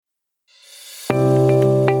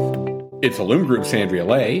It's Illume Group's Andrea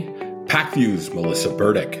Lay, PackView's Melissa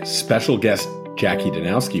Burdick, special guest Jackie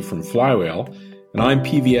Danowski from Flywheel, and I'm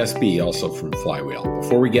PVSB, also from Flywheel.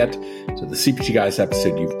 Before we get to the CPG Guys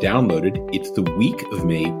episode you've downloaded, it's the week of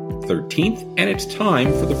May 13th, and it's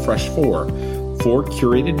time for the Fresh Four. Four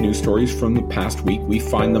curated news stories from the past week. We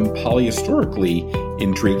find them polyhistorically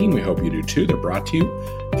intriguing. We hope you do too. They're brought to you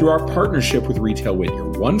through our partnership with Retail Wit, your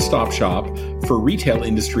one-stop shop for retail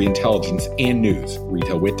industry intelligence and news.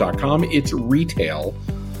 RetailWit.com. It's retail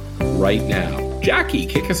right now. Jackie,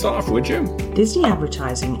 kick us off, would you? Disney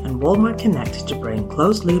Advertising and Walmart connect to bring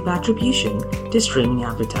closed-loop attribution to streaming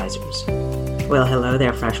advertisers. Well, hello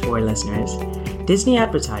there, Fresh Four listeners. Disney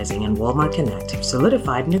Advertising and Walmart Connect have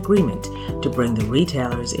solidified an agreement to bring the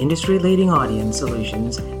retailer's industry-leading audience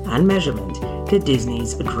solutions and measurement to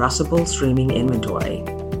Disney's addressable streaming inventory.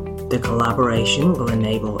 The collaboration will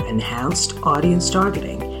enable enhanced audience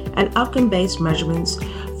targeting and outcome-based measurements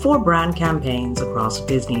for brand campaigns across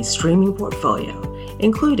Disney's streaming portfolio,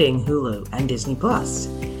 including Hulu and Disney+.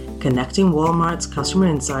 Connecting Walmart's customer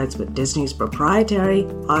insights with Disney's proprietary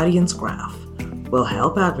audience graph will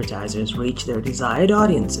help advertisers reach their desired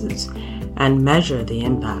audiences and measure the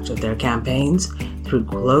impact of their campaigns through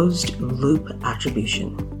closed-loop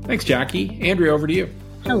attribution. Thanks, Jackie. Andrea, over to you.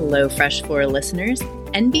 Hello, Fresh Four listeners.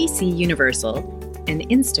 NBC Universal and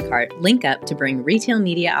Instacart link up to bring retail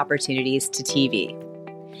media opportunities to TV.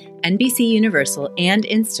 NBC Universal and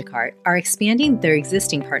Instacart are expanding their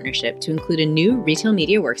existing partnership to include a new retail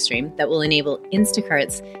media workstream that will enable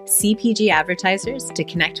Instacart's CPG advertisers to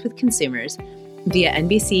connect with consumers via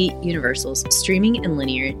NBC Universal's streaming and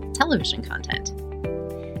linear television content.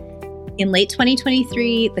 In late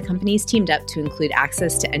 2023, the companies teamed up to include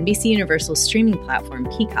access to NBC Universal's streaming platform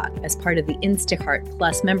Peacock as part of the Instacart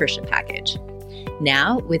Plus membership package.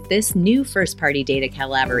 Now, with this new first-party data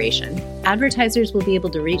collaboration, advertisers will be able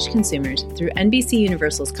to reach consumers through NBC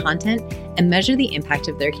Universal's content and measure the impact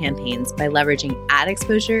of their campaigns by leveraging ad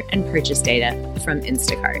exposure and purchase data from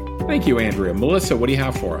Instacart. Thank you, Andrea. Melissa, what do you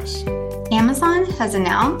have for us? Amazon has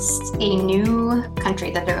announced a new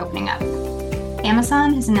country that they're opening up.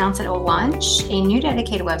 Amazon has announced that it will launch a new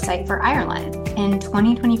dedicated website for Ireland in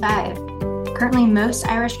 2025. Currently, most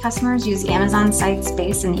Irish customers use Amazon sites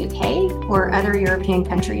based in the UK or other European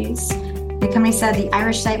countries. The company said the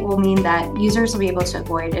Irish site will mean that users will be able to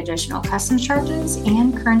avoid additional customs charges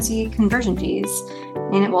and currency conversion fees,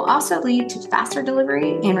 and it will also lead to faster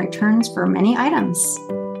delivery and returns for many items.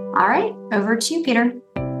 All right, over to you, Peter.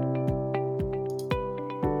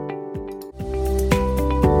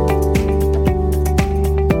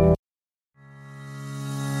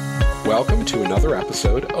 Welcome to another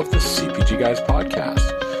episode of the CPG Guys podcast.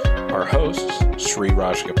 Our hosts, Sri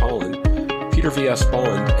Rajgopalan, Peter V.S.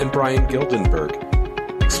 Bond, and Brian Gildenberg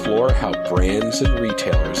explore how brands and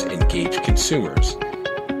retailers engage consumers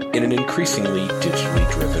in an increasingly digitally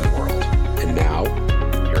driven world. And now,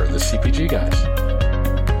 here are the CPG Guys.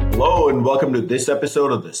 Hello, and welcome to this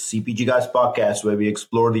episode of the CPG Guys podcast, where we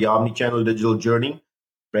explore the omnichannel digital journey,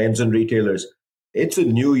 brands and retailers. It's a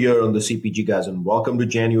new year on the CPG Guys, and welcome to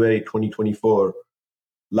January 2024.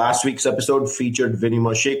 Last week's episode featured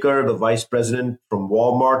Vinima Shekhar, the Vice President from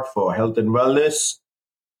Walmart for Health and Wellness,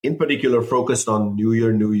 in particular focused on New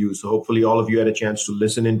Year, New You. So hopefully all of you had a chance to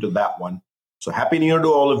listen into that one. So Happy New Year to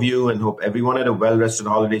all of you, and hope everyone had a well-rested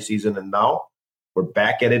holiday season. And now we're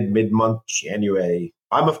back at it mid-month January.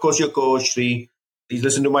 I'm, of course, your co-host, Sri. Please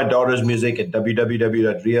listen to my daughter's music at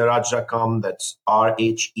www.riaraj.com. That's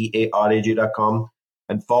RHEARAJ.com.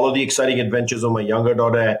 And follow the exciting adventures of my younger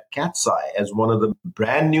daughter at Cat's Eye as one of the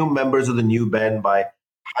brand new members of the new band by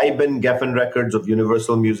Hyben Geffen Records of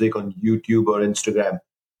Universal Music on YouTube or Instagram.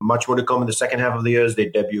 Much more to come in the second half of the year as they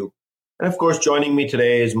debut. And of course, joining me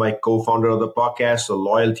today is my co-founder of the podcast, a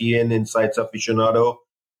loyalty and insights aficionado.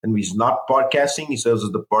 And he's not podcasting. He serves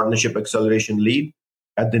as the partnership acceleration lead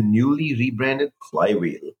at the newly rebranded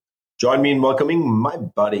Flywheel. Join me in welcoming my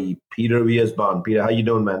buddy, Peter V.S. Bond. Peter, how you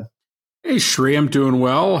doing, man? Hey, Sri, I'm doing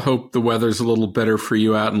well. Hope the weather's a little better for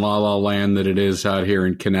you out in La La Land than it is out here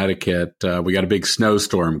in Connecticut. We got a big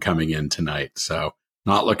snowstorm coming in tonight, so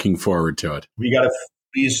not looking forward to it. We got a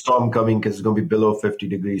freeze storm coming because it's going to be below 50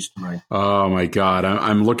 degrees tonight. Oh, my God.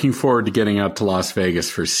 I'm looking forward to getting out to Las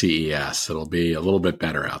Vegas for CES. It'll be a little bit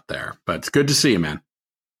better out there, but it's good to see you, man.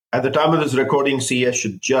 At the time of this recording, CES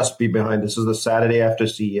should just be behind. This is the Saturday after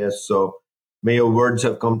CES, so may your words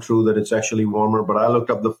have come true that it's actually warmer. But I looked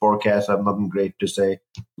up the forecast. I have nothing great to say.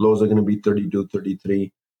 Lows are going to be 32,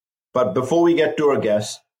 33. But before we get to our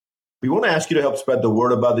guests, we want to ask you to help spread the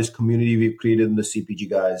word about this community we've created in the CPG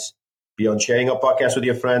Guys. Beyond sharing our podcast with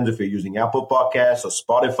your friends, if you're using Apple Podcasts or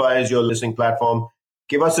Spotify as your listening platform,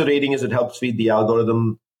 Give us a rating as it helps feed the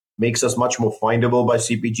algorithm, makes us much more findable by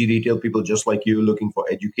CPG retail people just like you looking for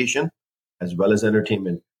education as well as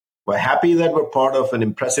entertainment. We're happy that we're part of an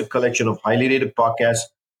impressive collection of highly rated podcasts,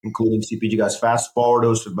 including CPG Guys Fast Forward,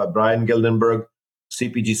 hosted by Brian Gildenberg,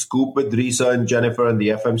 CPG Scoop with Risa and Jennifer, and the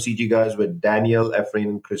FMCG Guys with Daniel, Ephraim,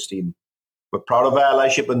 and Christine. We're proud of our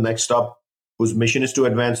allyship with Next Up, whose mission is to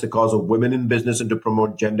advance the cause of women in business and to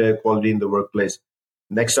promote gender equality in the workplace.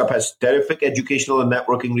 Next Up has terrific educational and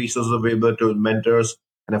networking resources available to mentors.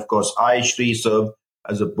 And of course, I, Shri, serve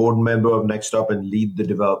as a board member of Next Up and lead the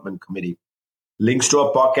development committee. Links to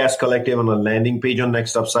our podcast collective on a landing page on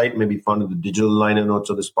Next Up site may be found in the digital liner notes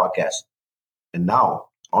of this podcast. And now,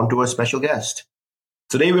 on to our special guest.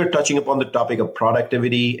 Today, we're touching upon the topic of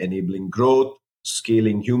productivity, enabling growth,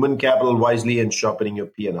 scaling human capital wisely, and sharpening your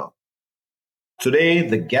P&L. Today,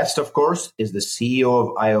 the guest, of course, is the CEO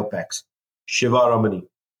of iOPEX, Shiva Ramani.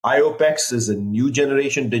 iOPEX is a new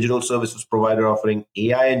generation digital services provider offering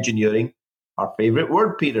AI engineering, our favorite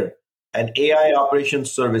word, Peter, and AI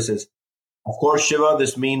operations services. Of course, Shiva,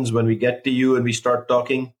 this means when we get to you and we start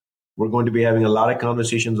talking, we're going to be having a lot of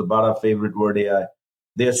conversations about our favorite word, AI.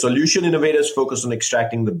 They are solution innovators focused on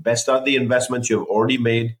extracting the best out of the investments you have already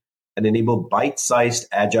made and enable bite-sized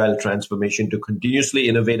agile transformation to continuously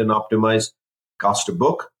innovate and optimize cost to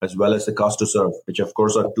book as well as the cost to serve, which of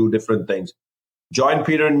course are two different things. Join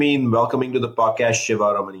Peter and me in welcoming to the podcast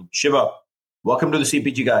Shiva Ramani. Shiva, welcome to the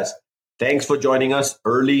CPG Guys. Thanks for joining us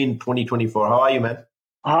early in 2024. How are you, man?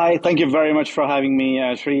 Hi, thank you very much for having me,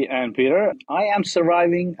 Shri and Peter. I am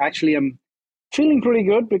surviving. Actually, I'm feeling pretty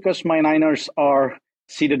good because my Niners are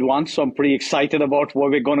seeded once, so I'm pretty excited about where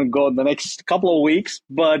we're going to go in the next couple of weeks.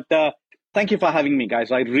 But thank you for having me,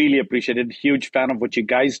 guys. I really appreciate it. Huge fan of what you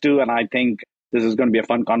guys do, and I think this is going to be a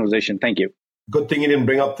fun conversation. Thank you. Good thing you didn't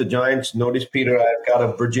bring up the Giants. Notice, Peter, I've got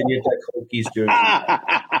a Virginia Tech Hokies jersey.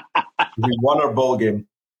 We won our bowl game.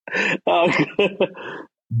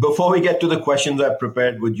 Before we get to the questions I've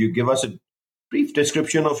prepared, would you give us a brief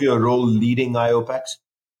description of your role leading iOPEX?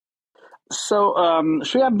 So,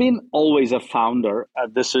 Shri, I've been always a founder.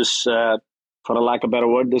 This is, for a lack of a better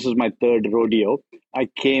word, this is my third rodeo. I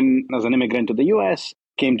came as an immigrant to the US,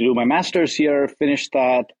 came to do my master's here, finished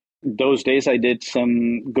that. Those days, I did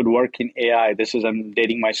some good work in AI. I'm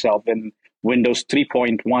dating myself in Windows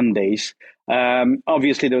 3.1 days.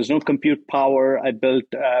 Obviously, there was no compute power. I built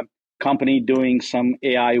a company doing some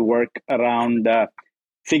AI work around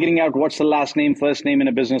figuring out what's the last name, first name in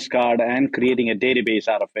a business card and creating a database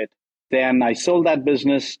out of it. Then I sold that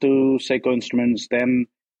business to Seiko Instruments. Then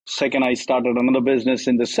second, I started another business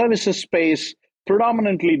in the services space,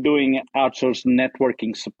 predominantly doing outsourced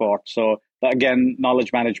networking support. So again,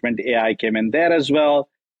 knowledge management, AI came in there as well.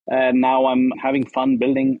 And now I'm having fun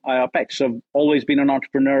building iOPEX. So I've always been an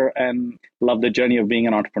entrepreneur and love the journey of being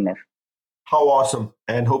an entrepreneur. How awesome.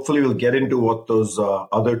 And hopefully we'll get into what those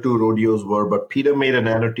other two rodeos were. But Peter made an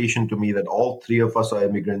annotation to me that all three of us are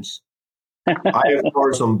immigrants. I, of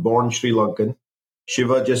course, am born Sri Lankan.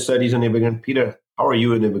 Shiva just said he's an immigrant. Peter, how are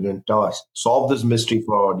you an immigrant? Tell us. Solve this mystery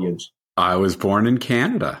for our audience. I was born in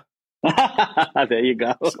Canada. There you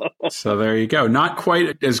go. So there you go. Not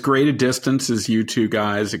quite as great a distance as you two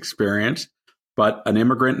guys experienced, but an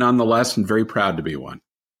immigrant nonetheless, and very proud to be one.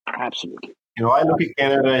 Absolutely. You know, I look at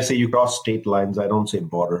Canada and I say you cross state lines. I don't say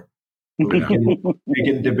border. We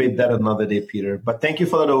can debate that another day, Peter. But thank you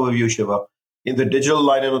for that overview, Shiva. In the digital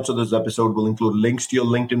liner notes of this episode, we'll include links to your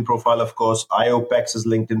LinkedIn profile, of course, iOPEX's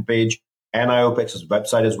LinkedIn page, and iOPEX's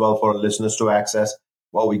website as well for our listeners to access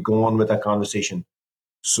while we go on with our conversation.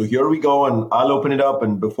 So here we go, and I'll open it up.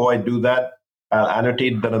 And before I do that, I'll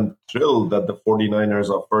annotate that I'm thrilled that the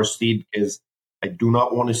 49ers are first seed because I do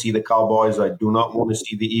not want to see the Cowboys. I do not want to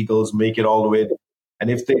see the Eagles make it all the way.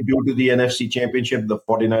 And if they do to the NFC Championship, the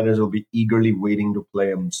 49ers will be eagerly waiting to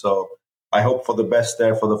play them. So I hope for the best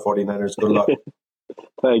there for the 49ers. Good luck.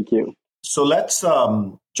 Thank you. So let's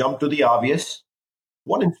jump to the obvious.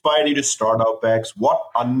 What inspired you to start iOPEX? What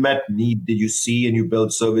unmet need did you see and you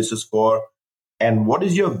build services for? And what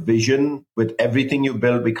is your vision with everything you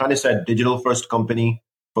build? We kind of said digital first company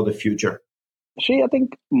for the future. Shri, I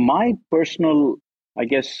think my personal,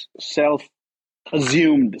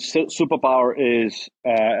 self-assumed superpower is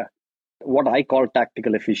what I call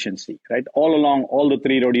tactical efficiency, right? All along, all the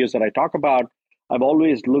three rodeos that I talk about, I've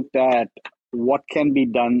always looked at what can be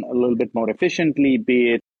done a little bit more efficiently,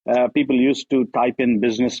 be it people used to type in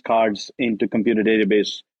business cards into computer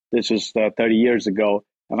database. This is 30 years ago.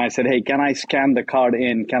 And I said, hey, can I scan the card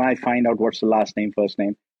in? Can I find out what's the last name, first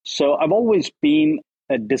name? So I've always been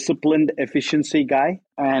a disciplined efficiency guy.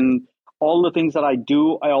 And all the things that I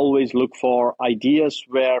do, I always look for ideas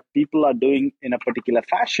where people are doing in a particular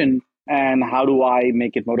fashion and how do I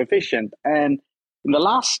make it more efficient. And in the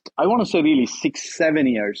last, I want to say really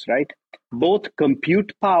 6-7 years, right? Both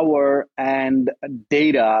compute power and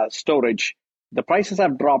data storage, the prices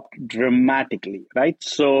have dropped dramatically, right?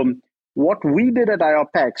 So what we did at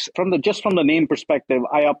iOPEX, just from the name perspective,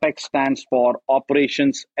 iOPEX stands for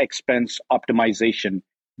Operations Expense Optimization.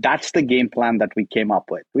 That's the game plan that we came up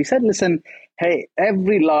with. We said, listen, hey,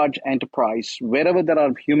 every large enterprise, wherever there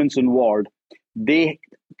are humans involved, they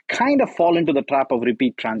kind of fall into the trap of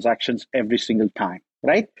repeat transactions every single time,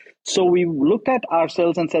 right? So we looked at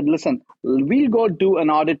ourselves and said, listen, we'll go do an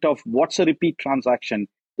audit of what's a repeat transaction.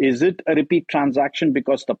 Is it a repeat transaction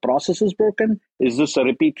because the process is broken? Is this a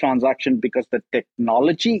repeat transaction because the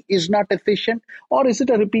technology is not efficient? Or is it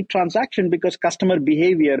a repeat transaction because customer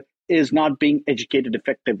behavior is not being educated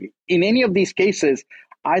effectively? In any of these cases,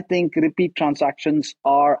 I think repeat transactions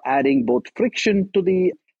are adding both friction to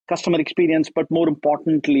the customer experience, but more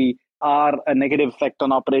importantly, are a negative effect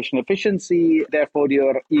on operation efficiency. Therefore,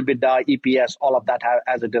 your EBITDA, EPS, all of that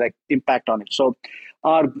has a direct impact on it. So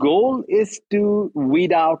our goal is to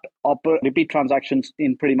weed out repeat transactions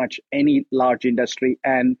in pretty much any large industry.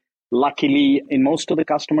 And luckily, in most of the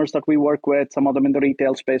customers that we work with, some of them in the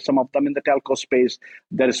retail space, some of them in the telco space,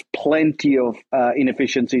 there is plenty of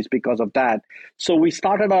inefficiencies because of that. So we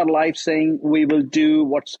started our life saying we will do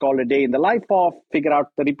what's called a day in the life of, figure out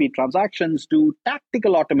the repeat transactions, do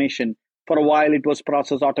tactical automation. For a while, it was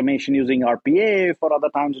process automation using RPA. For other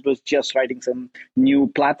times, it was just writing some new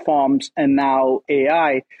platforms, and now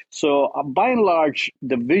AI. So by and large,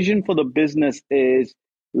 the vision for the business is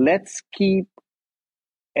let's keep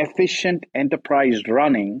efficient enterprise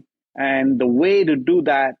running. And the way to do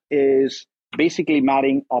that is basically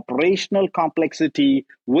marrying operational complexity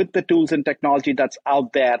with the tools and technology that's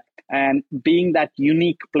out there, and being that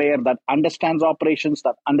unique player that understands operations,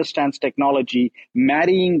 that understands technology,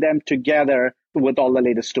 marrying them together with all the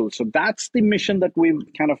latest tools. So that's the mission that we've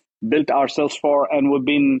kind of built ourselves for. And we've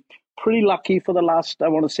been pretty lucky for the last, I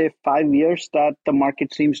want to say, 5 years that the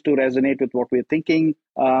market seems to resonate with what we're thinking.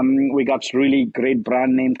 We got really great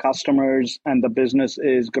brand name customers, and the business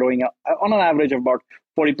is growing on an average of about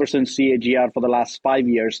 40% CAGR for the last 5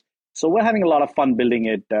 years. So we're having a lot of fun building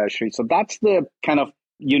it, Sri. So that's the kind of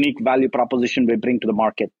unique value proposition we bring to the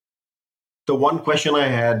market. The one question I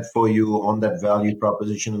had for you on that value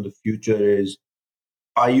proposition in the future is,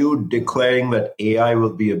 are you declaring that AI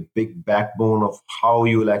will be a big backbone of how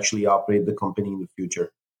you will actually operate the company in the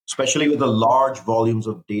future, especially with the large volumes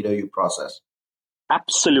of data you process?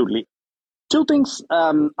 Absolutely. Two things,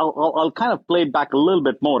 I'll kind of play it back a little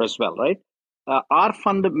bit more as well, right?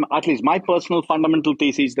 At least my personal fundamental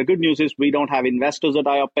thesis, the good news is we don't have investors at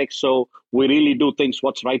iOPEX, so we really do things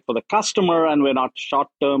what's right for the customer, and we're not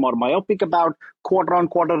short-term or myopic about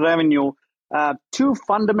quarter-on-quarter revenue. Two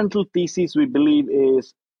fundamental theses we believe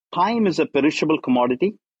is time is a perishable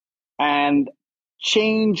commodity, and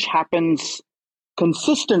change happens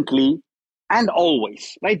consistently and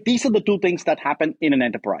always, right? These are the two things that happen in an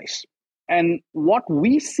enterprise. And what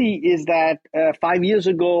we see is that 5 years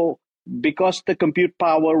ago, because the compute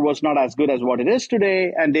power was not as good as what it is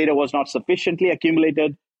today, and data was not sufficiently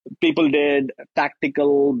accumulated, people did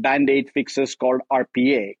tactical band-aid fixes called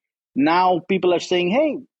RPA. Now people are saying,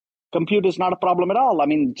 hey, compute is not a problem at all. I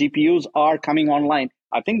mean, GPUs are coming online.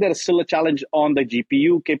 I think there is still a challenge on the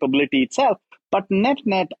GPU capability itself, but net,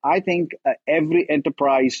 I think every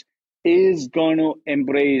enterprise is going to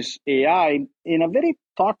embrace AI in a very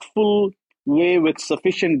thoughtful way with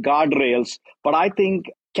sufficient guardrails. But I think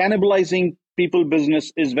cannibalizing people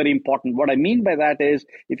business is very important. What I mean by that is,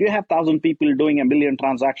 if you have 1,000 people doing 1 million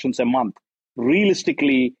transactions a month,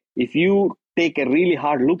 realistically, if you take a really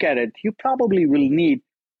hard look at it, you probably will need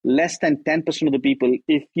less than 10% of the people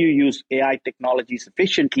if you use AI technology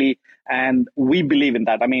sufficiently. And we believe in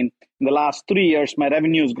that. I mean, in the last 3 years, my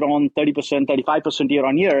revenue has grown 30%, 35% year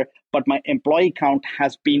on year, but my employee count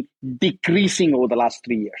has been decreasing over the last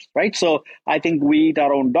 3 years, right? So I think we eat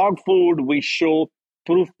our own dog food. We show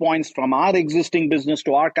proof points from our existing business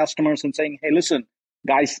to our customers and saying, hey, listen,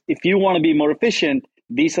 guys, if you want to be more efficient,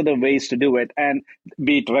 these are the ways to do it. And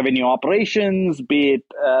be it revenue operations, be it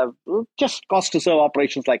just cost to serve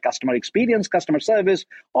operations like customer experience, customer service,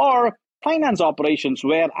 or finance operations,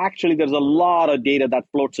 where actually there's a lot of data that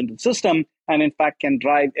floats into the system and in fact can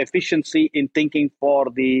drive efficiency in thinking for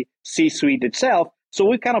the C-suite itself. So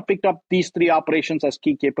we kind of picked up these three operations as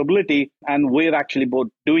key capability, and we're actually both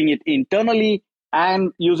doing it internally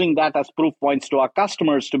and using that as proof points to our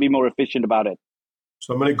customers to be more efficient about it.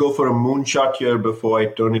 So I'm going to go for a moonshot here before I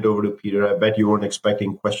turn it over to Peter. I bet you weren't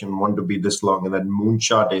expecting question one to be this long. And that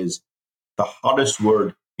moonshot is the hottest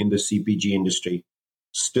word in the CPG industry.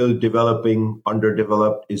 Still developing,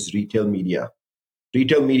 underdeveloped is retail media.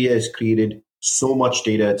 Retail media has created so much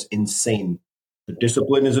data, it's insane. The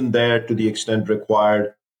discipline isn't there to the extent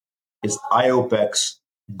required. Is iOPEX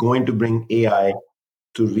going to bring AI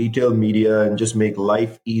to retail media and just make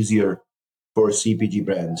life easier for CPG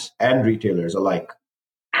brands and retailers alike?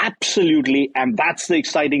 Absolutely. And that's the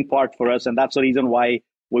exciting part for us. And that's the reason why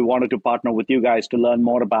we wanted to partner with you guys to learn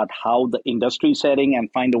more about how the industry is heading and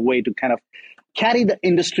find a way to kind of carry the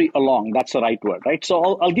industry along. That's the right word, right?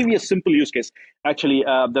 So I'll give you a simple use case. Actually,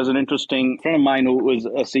 there's an interesting friend of mine who is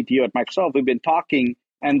a CTO at Microsoft. We've been talking,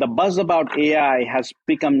 and the buzz about AI has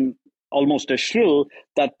become almost a shrill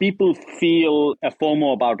that people feel a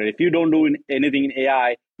FOMO about it. If you don't do anything in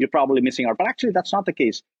AI, you're probably missing out. But actually, that's not the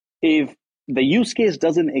case. If the use case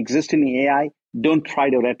doesn't exist in AI, don't try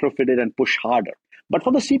to retrofit it and push harder. But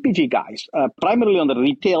for the CPG guys, primarily on the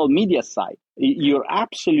retail media side, you're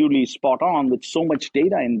absolutely spot on with so much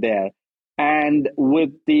data in there. And with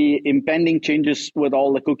the impending changes with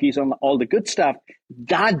all the cookies and all the good stuff,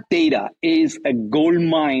 that data is a gold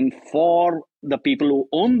mine for the people who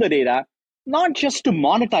own the data, not just to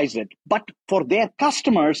monetize it, but for their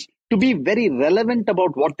customers to be very relevant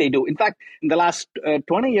about what they do. In fact, in the last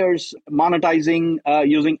 20 years, monetizing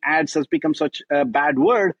using ads has become such a bad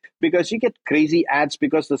word because you get crazy ads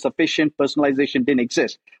because the sufficient personalization didn't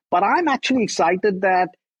exist. But I'm actually excited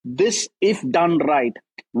that this, if done right,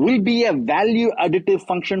 will be a value additive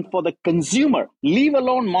function for the consumer, leave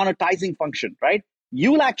alone monetizing function, right?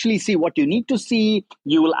 You will actually see what you need to see.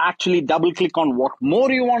 You will actually double click on what more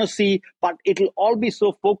you want to see, but it'll all be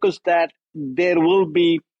so focused that there will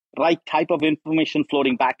be right type of information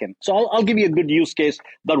floating back in. So I'll give you a good use case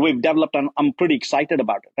that we've developed and I'm pretty excited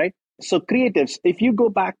about it, right? So creatives, if you go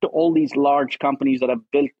back to all these large companies that have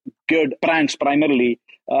built good brands primarily,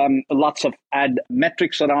 lots of ad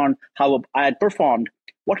metrics around how an ad performed,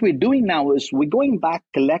 what we're doing now is we're going back,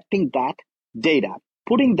 collecting that data,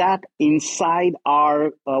 putting that inside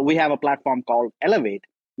we have a platform called Elevate.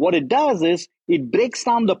 What it does is it breaks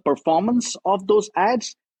down the performance of those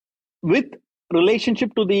ads with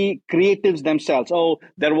relationship to the creatives themselves. Oh,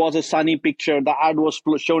 there was a sunny picture. The ad was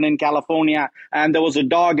shown in California and there was a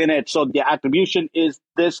dog in it. So the attribution is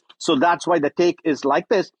this. So that's why the take is like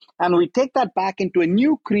this. And we take that back into a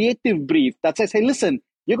new creative brief that says, hey, listen,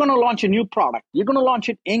 you're going to launch a new product. You're going to launch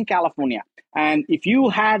it in California. And if you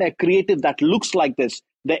had a creative that looks like this,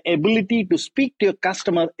 the ability to speak to your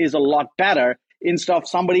customer is a lot better instead of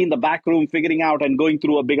somebody in the back room figuring out and going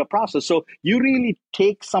through a bigger process. So you really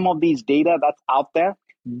take some of these data that's out there,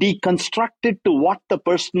 deconstruct it to what the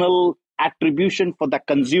personal attribution for the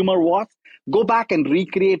consumer was, go back and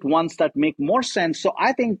recreate ones that make more sense. So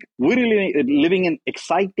I think we're really living in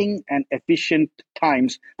exciting and efficient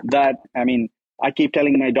times that, I keep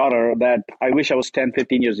telling my daughter that I wish I was 10,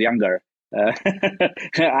 15 years younger.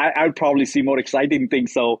 I would probably see more exciting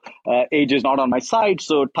things. So age is not on my side.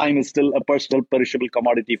 So time is still a personal perishable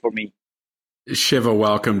commodity for me. Shiva,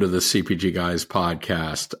 welcome to the CPG Guys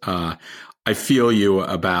podcast. I feel you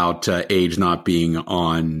about age not being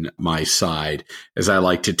on my side. As I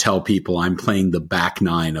like to tell people, I'm playing the back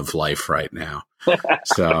nine of life right now.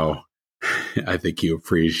 So I think you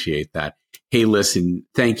appreciate that. Hey, listen,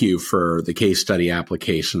 thank you for the case study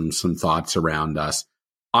application, some thoughts around us.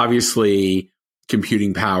 Obviously,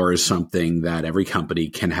 computing power is something that every company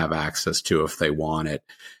can have access to if they want it.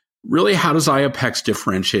 Really, how does iOPEX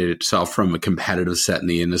differentiate itself from a competitive set in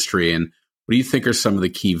the industry? And what do you think are some of the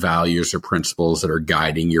key values or principles that are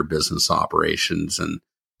guiding your business operations and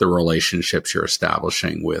the relationships you're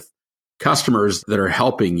establishing with customers that are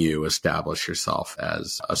helping you establish yourself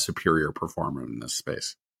as a superior performer in this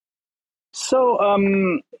space? So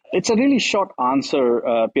it's a really short answer,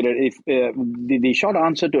 Peter. If the short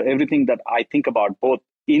answer to everything that I think about, both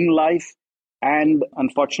in life and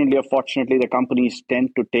unfortunately or fortunately, the companies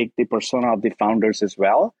tend to take the persona of the founders as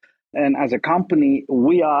well. And as a company,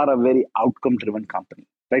 we are a very outcome-driven company,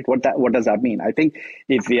 right? What does that mean? I think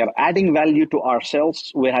if we are adding value to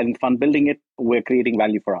ourselves, we're having fun building it, we're creating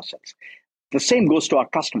value for ourselves. The same goes to our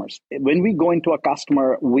customers. When we go into a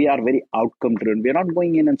customer, we are very outcome-driven. We're not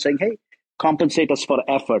going in and saying, hey, compensate us for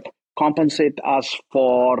effort, compensate us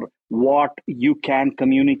for what you can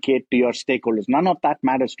communicate to your stakeholders. None of that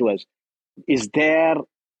matters to us. Is there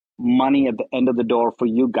money at the end of the door for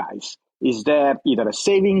you guys? Is there either a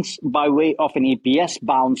savings by way of an EPS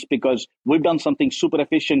bounce because we've done something super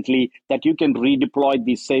efficiently that you can redeploy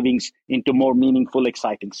these savings into more meaningful,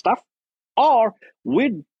 exciting stuff? Or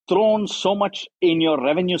we're thrown so much in your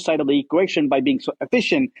revenue side of the equation by being so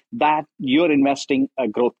efficient that you're investing a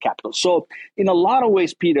growth capital. So in a lot of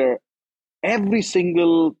ways, Peter, every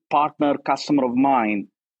single partner, customer of mine,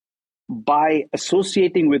 by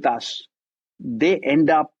associating with us, they end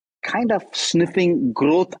up kind of sniffing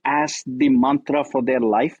growth as the mantra for their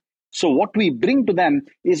life. So what we bring to them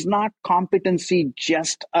is not competency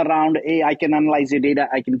just around, hey, I can analyze your data,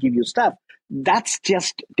 I can give you stuff. That's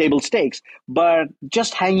just table stakes. But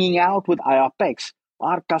just hanging out with iOPEX,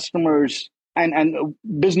 our customers and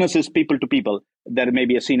businesses, people to people, there may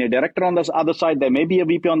be a senior director on the other side, there may be a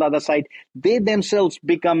VP on the other side. They themselves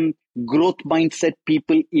become growth mindset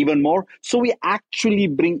people even more. So we actually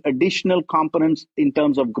bring additional components in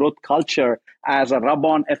terms of growth culture as a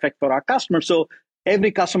rub-on effect for our customers. So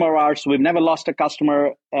every customer of ours, we've never lost a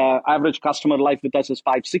customer. Average customer life with us is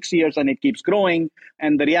 5-6 years, and it keeps growing.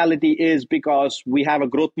 And the reality is because we have a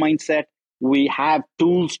growth mindset, we have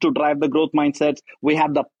tools to drive the growth mindsets. We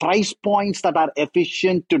have the price points that are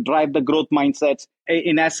efficient to drive the growth mindsets.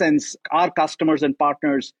 In essence, our customers and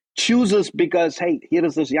partners choose us because, hey, here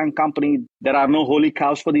is this young company. There are no holy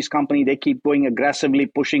cows for this company. They keep going aggressively,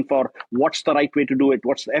 pushing for what's the right way to do it?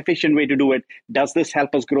 What's the efficient way to do it? Does this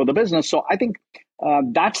help us grow the business? So I think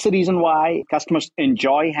that's the reason why customers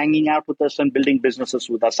enjoy hanging out with us and building businesses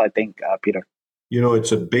with us, I think, Peter.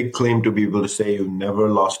 It's a big claim to be able to say you've never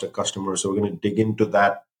lost a customer. So we're going to dig into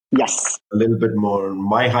that yes, a little bit more.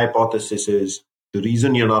 My hypothesis is the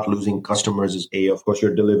reason you're not losing customers is A, of course,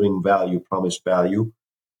 you're delivering value, promised value.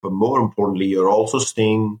 But more importantly, you're also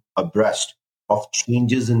staying abreast of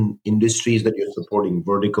changes in industries that you're supporting,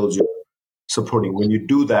 verticals you're supporting. When you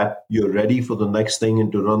do that, you're ready for the next thing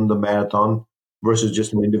and to run the marathon versus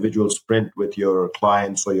just an individual sprint with your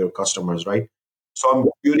clients or your customers, right? So I'm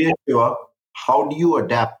curious, Shiva, how do you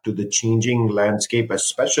adapt to the changing landscape,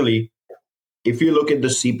 especially if you look at the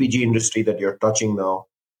CPG industry that you're touching now?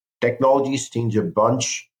 Technologies change a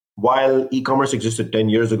bunch. While e-commerce existed 10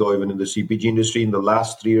 years ago, even in the CPG industry, in the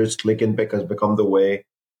last 3 years, click and pick has become the way.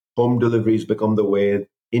 Home delivery has become the way.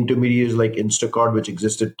 Intermediaries like Instacart, which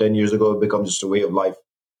existed 10 years ago, have become just a way of life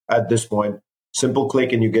at this point. Simple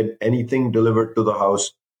click and you get anything delivered to the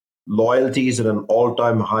house. Loyalty is at an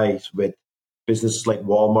all-time high with businesses like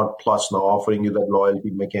Walmart Plus now offering you that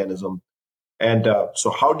loyalty mechanism. And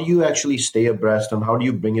so how do you actually stay abreast and how do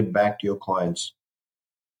you bring it back to your clients?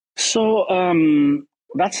 So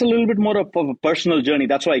that's a little bit more of a personal journey.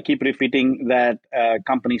 That's why I keep repeating that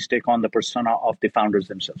companies take on the persona of the founders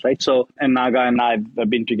themselves, right? So, and Naga and I have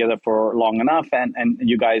been together for long enough, and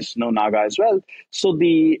you guys know Naga as well. So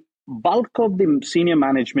the bulk of the senior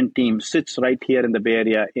management team sits right here in the Bay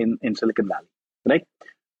Area in Silicon Valley, right?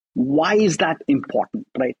 Why is that important,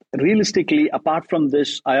 right? Realistically, apart from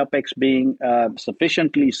this iOPEX being a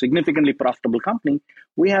significantly profitable company,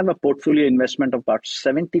 we have a portfolio investment of about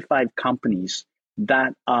 75 companies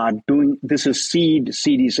that are doing, this is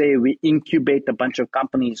Series A. We incubate a bunch of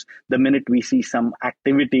companies the minute we see some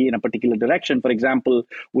activity in a particular direction. For example,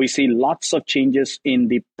 we see lots of changes in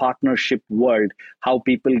the partnership world, how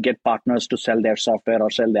people get partners to sell their software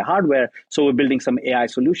or sell their hardware. So we're building some AI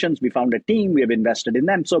solutions. We found a team, we have invested in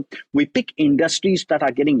them. So we pick industries that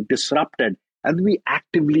are getting disrupted and we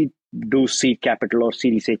actively do seed capital or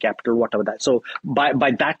Series A capital, whatever that. So by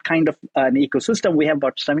that kind of an ecosystem, we have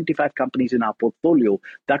about 75 companies in our portfolio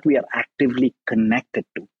that we are actively connected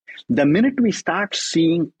to. The minute we start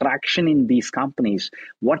seeing traction in these companies,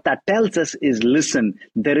 what that tells us is, listen,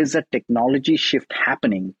 there is a technology shift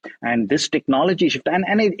happening. And this technology shift, and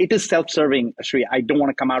it is self-serving, Sri. I don't want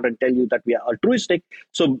to come out and tell you that we are altruistic.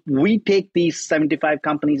 So we take these 75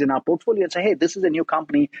 companies in our portfolio and say, hey, this is a new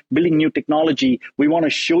company building new technology. We want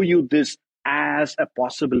to show you this as a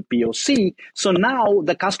possible POC. So now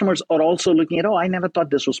the customers are also looking at, I never thought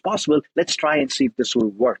this was possible. Let's try and see if this will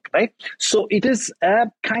work, right? So it is a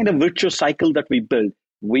kind of virtuous cycle that we build.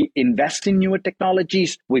 We invest in newer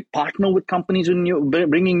technologies. We partner with companies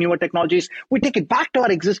bringing newer technologies. We take it back to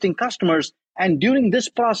our existing customers. And during this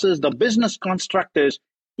process, the business construct is,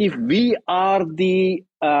 if we are the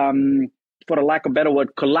for a lack of a better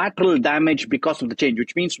word, collateral damage because of the change,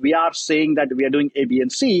 which means we are saying that we are doing A, B,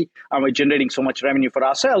 and C, and we're generating so much revenue for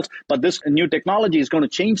ourselves, but this new technology is going to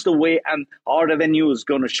change the way, and our revenue is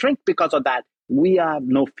going to shrink because of that. We have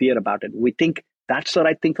no fear about it. We think That's the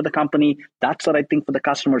right thing for the company. That's the right thing for the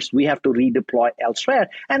customers. We have to redeploy elsewhere.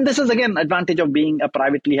 And this is, again, advantage of being a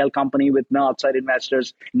privately held company with no outside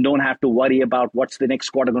investors. You don't have to worry about what's the next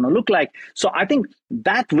quarter going to look like. So I think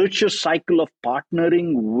that virtuous cycle of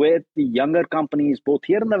partnering with the younger companies, both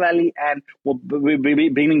here in the Valley and we'll be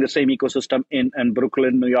bringing the same ecosystem in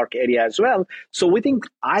Brooklyn, New York area as well. So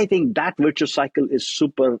I think that virtuous cycle is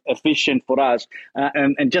super efficient for us.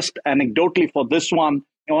 And just anecdotally for this one,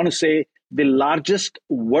 I want to say the largest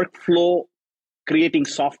workflow creating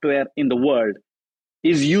software in the world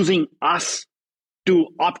is using us to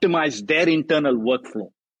optimize their internal workflow.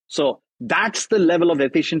 So that's the level of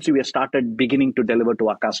efficiency we have started beginning to deliver to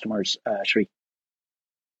our customers, Sri.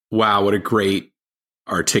 Wow, what a great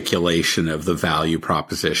articulation of the value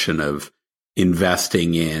proposition of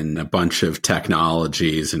investing in a bunch of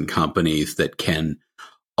technologies and companies that can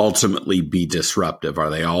ultimately be disruptive. Are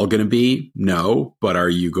they all going to be? No. But are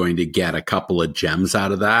you going to get a couple of gems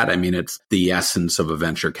out of that? I mean, it's the essence of a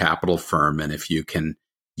venture capital firm. And if you can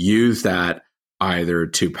use that either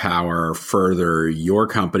to power further your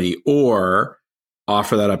company or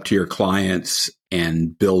offer that up to your clients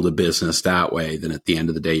and build a business that way, then at the end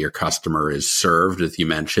of the day, your customer is served. As you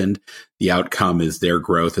mentioned, the outcome is their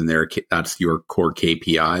growth and that's your core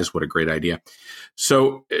KPIs. What a great idea.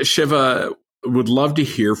 So Shiva, would love to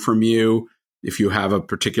hear from you if you have a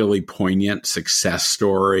particularly poignant success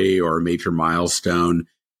story or a major milestone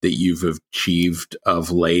that you've achieved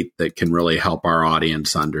of late that can really help our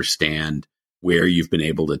audience understand where you've been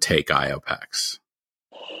able to take iOPEX.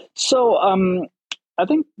 So I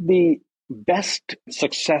think the best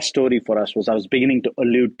success story for us was I was beginning to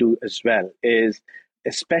allude to as well is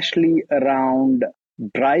especially around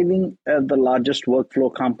driving the largest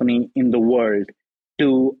workflow company in the world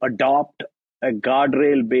to adopt a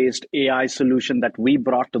guardrail-based AI solution that we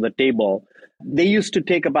brought to the table. They used to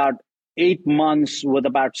take about 8 months with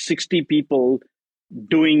about 60 people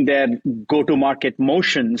doing their go-to-market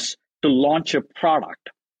motions to launch a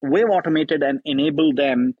product. We've automated and enabled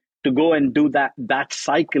them to go and do that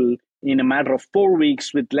cycle in a matter of 4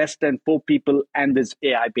 weeks with less than 4 people and this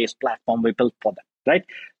AI-based platform we built for them, right?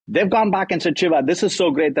 They've gone back and said, Shiva, this is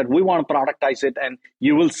so great that we want to productize it, and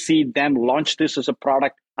you will see them launch this as a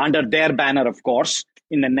product under their banner, of course,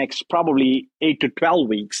 in the next probably 8 to 12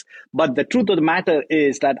 weeks. But the truth of the matter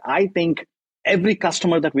is that I think every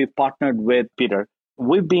customer that we've partnered with, Peter,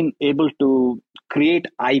 we've been able to create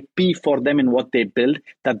IP for them in what they build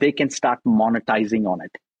that they can start monetizing on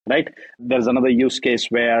it, right? There's another use case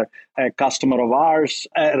where a customer of ours,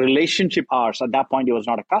 a relationship ours, at that point, it was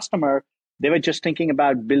not a customer. They were just thinking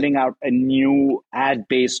about building out a new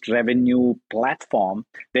ad-based revenue platform.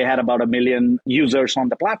 They had about 1 million users on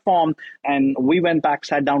the platform. And we went back,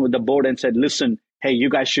 sat down with the board and said, listen, hey, you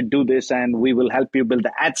guys should do this and we will help you build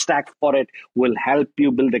the ad stack for it. We'll help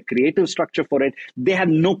you build a creative structure for it. They had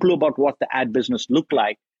no clue about what the ad business looked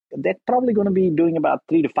like. They're probably going to be doing about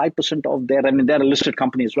 3 to 5% of their, they're a listed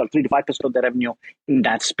company as well, 3 to 5% of their revenue in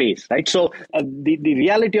that space, right? So the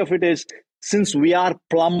reality of it is, since we are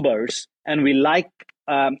plumbers and we like,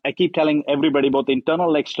 I keep telling everybody, both internal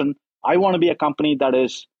and external, I want to be a company that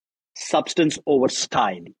is substance over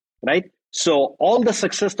style, right? So all the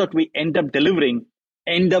success that we end up delivering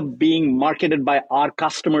end up being marketed by our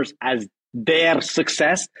customers as their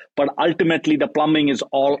success, but ultimately the plumbing is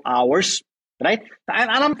all ours, right? And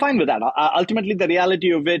I'm fine with that. Ultimately, the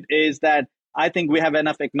reality of it is that I think we have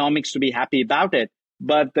enough economics to be happy about it.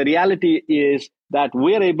 But the reality is that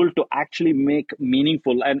we're able to actually make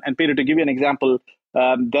meaningful. And Peter, to give you an example,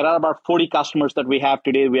 there are about 40 customers that we have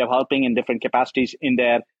today. We are helping in different capacities in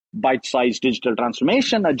their bite-sized digital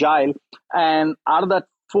transformation, agile. And out of that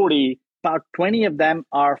 40, about 20 of them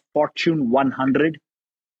are Fortune 100.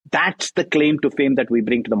 That's the claim to fame that we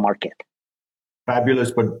bring to the market.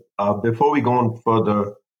 Fabulous. But before we go on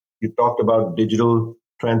further, you talked about digital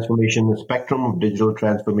transformation, the spectrum of digital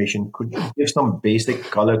transformation. Could you give some basic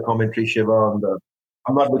color commentary, Shiva, on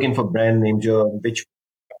I'm not looking for brand names or which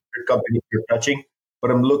company you're touching,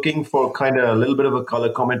 but I'm looking for kind of a little bit of a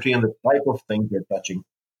color commentary on the type of thing you're touching.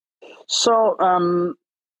 So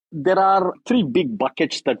there are 3 big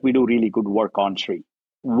buckets that we do really good work on, Sri.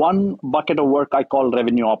 One bucket of work I call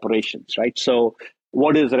revenue operations, right? So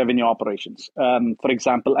what is revenue operations? For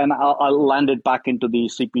example, and I'll land it back into the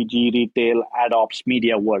CPG, retail, ad ops,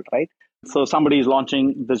 media world, right? So somebody is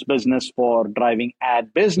launching this business for driving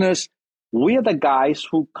ad business. We are the guys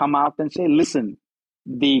who come out and say, listen,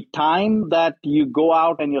 the time that you go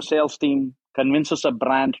out and your sales team convinces a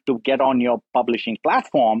brand to get on your publishing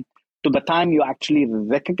platform to the time you actually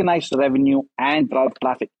recognize the revenue and drive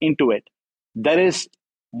traffic into it, there is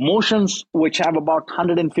motions which have about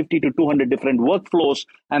 150 to 200 different workflows,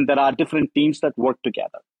 and there are different teams that work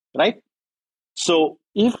together, right? So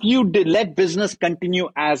if you let business continue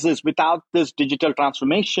as is without this digital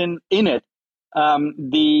transformation in it,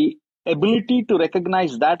 the ability to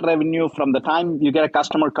recognize that revenue from the time you get a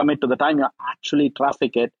customer commit to the time you actually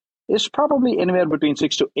traffic it is probably anywhere between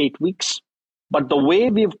 6 to 8 weeks. But the way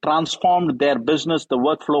we've transformed their business, the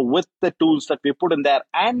workflow with the tools that we put in there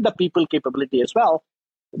and the people capability as well,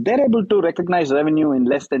 they're able to recognize revenue in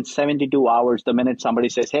less than 72 hours the minute somebody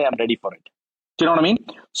says, hey, I'm ready for it. Do you know what I mean?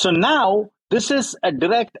 So now this is a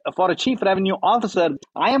direct for a chief revenue officer.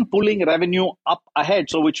 I am pulling revenue up ahead.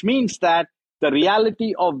 So which means that the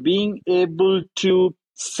reality of being able to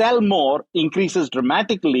sell more increases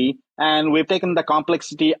dramatically. And we've taken the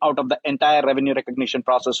complexity out of the entire revenue recognition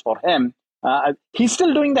process for him. He's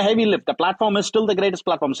still doing the heavy lift. The platform is still the greatest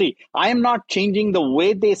platform. See, I am not changing the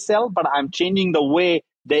way they sell, but I'm changing the way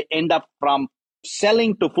they end up from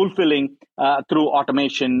selling to fulfilling through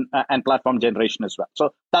automation and platform generation as well.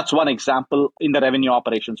 So that's one example in the revenue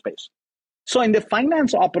operation space. So in the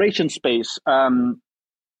finance operation space,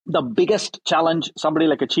 the biggest challenge somebody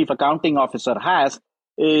like a chief accounting officer has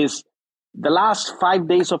is the last 5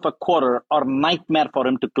 days of a quarter are nightmare for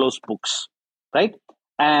him to close books, right?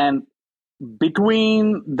 And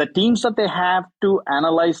between the teams that they have to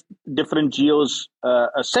analyze different geos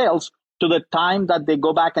sales to the time that they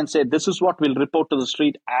go back and say, this is what we'll report to the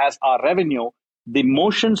street as our revenue, the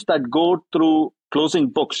motions that go through closing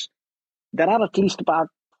books, there are at least about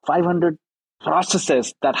 500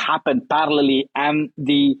 processes that happen parallelly, and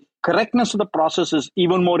the correctness of the process is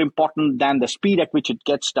even more important than the speed at which it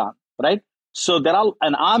gets done, right? So there are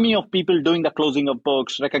an army of people doing the closing of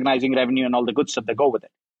books, recognizing revenue, and all the good stuff that go with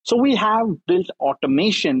it. So we have built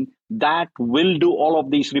automation that will do all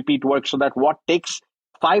of these repeat work so that what takes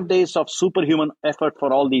 5 days of superhuman effort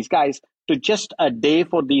for all these guys to just a day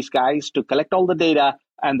for these guys to collect all the data,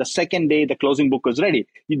 and the second day the closing book is ready.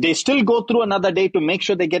 They still go through another day to make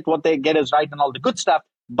sure they get what they get is right and all the good stuff.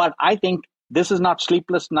 But I think this is not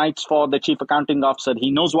sleepless nights for the chief accounting officer.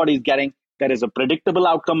 He knows what he's getting. There is a predictable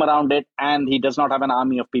outcome around it, and he does not have an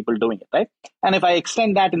army of people doing it, right? And if I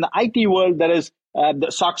extend that in the IT world, there is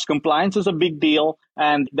the SOX compliance is a big deal,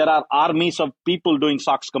 and there are armies of people doing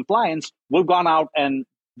SOX compliance. We've gone out and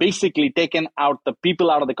basically taken out the people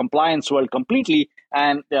out of the compliance world completely.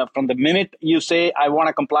 And from the minute you say, I want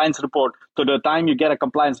a compliance report, to the time you get a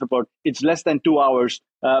compliance report, it's less than 2 hours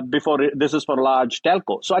this is for large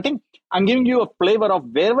telco. So I think I'm giving you a flavor of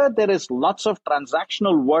wherever there is lots of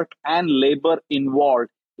transactional work and labor involved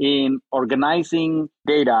in organizing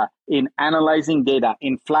data, in analyzing data,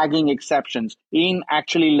 in flagging exceptions, in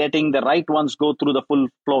actually letting the right ones go through the full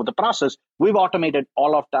flow of the process. We've automated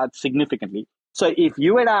all of that significantly. So if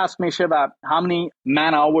you had asked me, Shiva, how many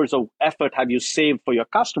man hours of effort have you saved for your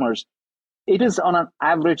customers? It is on an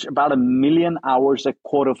average about 1 million hours a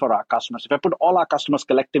quarter for our customers. If I put all our customers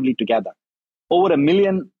collectively together, over 1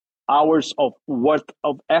 million hours of worth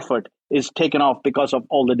of effort is taken off because of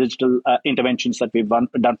all the digital interventions that we've done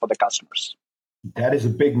for the customers. That is a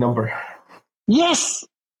big number. Yes.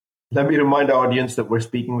 Let me remind our audience that we're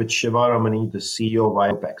speaking with Shiva Ramani, the CEO of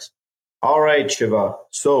iOPEX. All right, Shiva.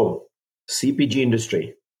 So CPG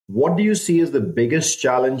industry. What do you see as the biggest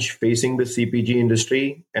challenge facing the CPG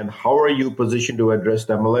industry, and how are you positioned to address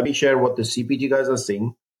them? Well, let me share what the CPG guys are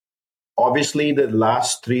seeing. Obviously, the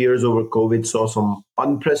last 3 years over COVID saw some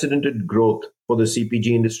unprecedented growth for the CPG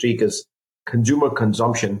industry because consumer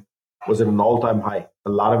consumption was at an all-time high. A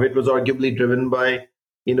lot of it was arguably driven by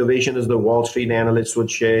innovation, as the Wall Street analysts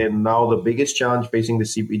would share. And now the biggest challenge facing the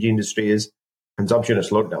CPG industry is consumption has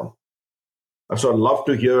slowed down. So I'd love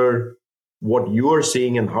to hear what you are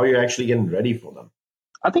seeing and how you're actually getting ready for them.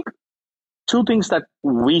 I think two things that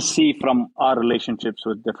we see from our relationships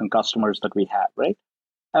with different customers that we have, right?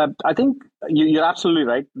 I think you're absolutely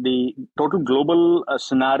right. The total global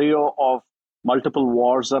scenario of multiple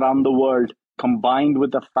wars around the world, combined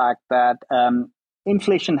with the fact that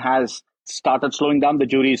inflation has started slowing down, the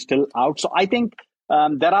jury is still out. So I think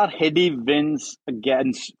there are heady winds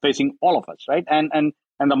against facing all of us, right? And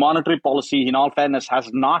the monetary policy, in all fairness, has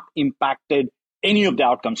not impacted any of the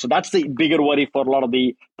outcomes. So that's the bigger worry for a lot of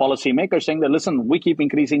the policymakers, saying that, listen, we keep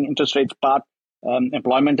increasing interest rates, but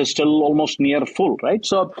employment is still almost near full, right?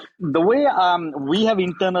 So the way we have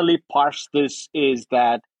internally parsed this is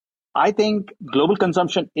that I think global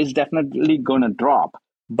consumption is definitely going to drop,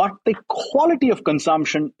 but the quality of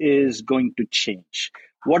consumption is going to change.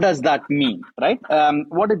 What does that mean, right?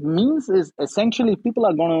 What it means is essentially people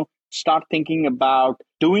are going to start thinking about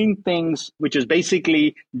doing things, which is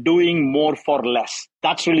basically doing more for less.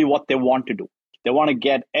 That's really what they want to do. They want to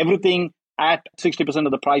get everything at 60%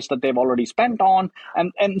 of the price that they've already spent on.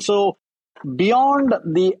 And so beyond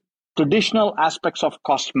the traditional aspects of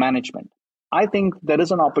cost management, I think there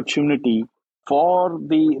is an opportunity for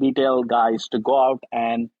the retail guys to go out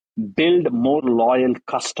and build more loyal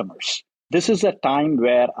customers. This is a time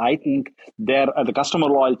where I think the customer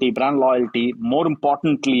loyalty, brand loyalty, more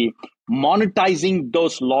importantly, monetizing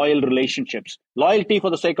those loyal relationships. Loyalty for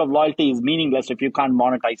the sake of loyalty is meaningless if you can't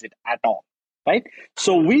monetize it at all, right?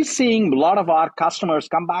 So we're seeing a lot of our customers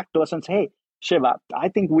come back to us and say, hey, Shiva, I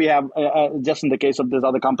think we have, just in the case of this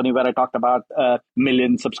other company where I talked about 1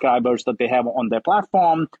 million subscribers that they have on their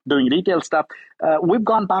platform doing retail stuff, we've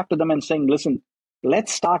gone back to them and saying, listen,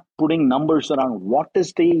 let's start putting numbers around what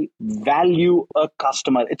is the value a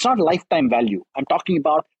customer. It's not lifetime value. I'm talking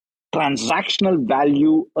about transactional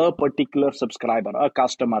value a particular subscriber, a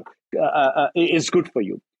customer is good for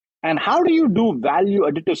you. And how do you do value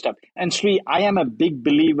additive stuff? And Sri, I am a big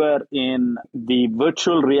believer in the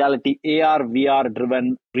virtual reality, AR, VR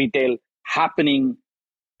driven retail happening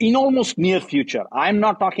in almost near future. I'm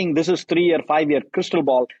not talking this is 3-year, 5-year crystal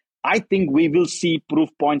ball. I think we will see proof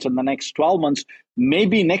points in the next 12 months.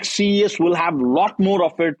 Maybe next CES we'll have a lot more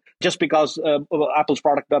of it just because Apple's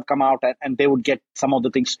product will come out and they would get some of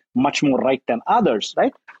the things much more right than others,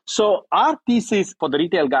 right? So our thesis for the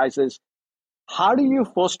retail guys is, how do you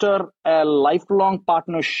foster a lifelong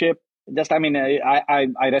partnership? I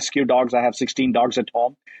rescue dogs. I have 16 dogs at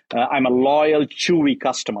home. I'm a loyal Chewy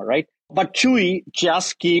customer, right? But Chewy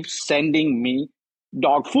just keeps sending me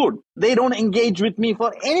dog food. They don't engage with me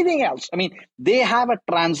for anything else. I mean, they have a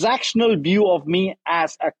transactional view of me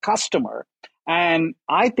as a customer. And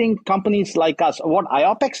I think companies like us, what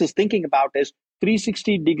iOPEX is thinking about is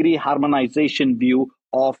 360-degree harmonization view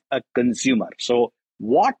of a consumer. So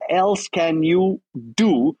what else can you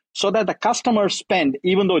do so that the customer spend,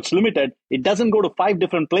 even though it's limited, it doesn't go to 5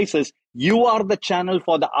 different places. You are the channel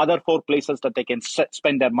for the other 4 places that they can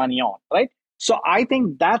spend their money on, right? So I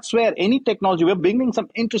think that's where any technology, we're bringing some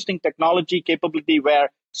interesting technology capability where,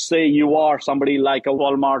 say, you are somebody like a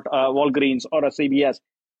Walmart, Walgreens, or a CVS.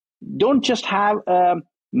 Don't just have a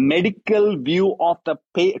medical view of the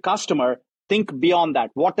customer. Think beyond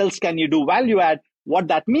that. What else can you do value add? What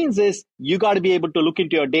that means is you got to be able to look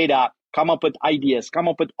into your data, come up with ideas, come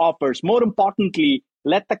up with offers. More importantly,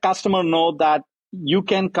 let the customer know that you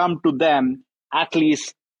can come to them at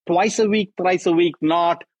least twice a week, thrice a week,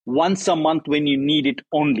 not once a month when you need it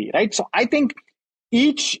only, right? So I think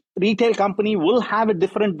each retail company will have a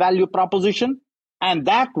different value proposition, and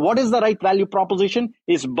that what is the right value proposition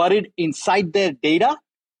is buried inside their data.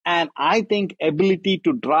 And I think ability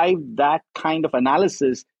to drive that kind of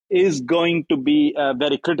analysis is going to be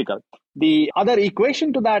very critical. The other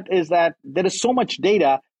equation to that is that there is so much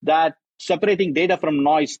data that separating data from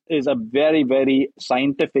noise is a very, very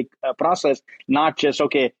scientific process, not just,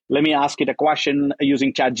 okay, let me ask it a question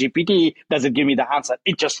using ChatGPT. Does it give me the answer?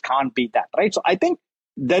 It just can't be that, right? So I think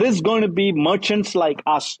there is going to be merchants like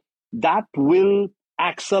us that will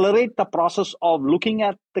accelerate the process of looking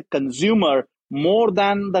at the consumer more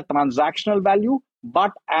than the transactional value,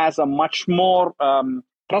 but as a much more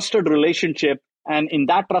trusted relationship. And in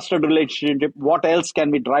that trusted relationship, what else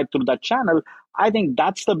can we drive through that channel? I think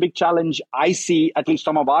that's the big challenge I see, at least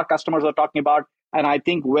some of our customers are talking about. And I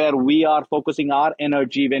think where we are focusing our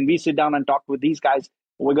energy, when we sit down and talk with these guys,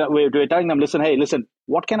 we're telling them, listen,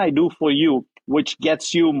 what can I do for you which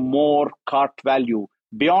gets you more cart value?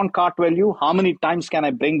 Beyond cart value, how many times can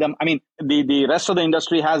I bring them? I mean, the rest of the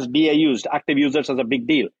industry has DAUs, active users, as a big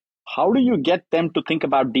deal. How do you get them to think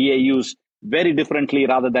about DAUs very differently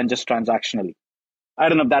rather than just transactionally? I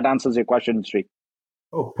don't know if that answers your question, Sri.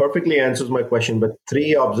 Oh, perfectly answers my question, but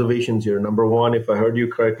 3 observations here. Number one, if I heard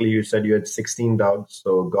you correctly, you said you had 16 dogs.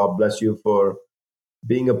 So God bless you for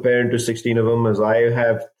being a parent to 16 of them, as I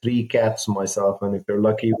have 3 cats myself. And if you're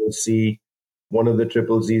lucky, we'll see one of the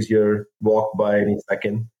triple Z's here walk by any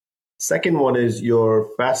second. Second one is your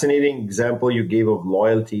fascinating example you gave of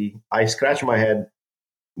loyalty. I scratch my head.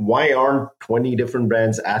 Why aren't 20 different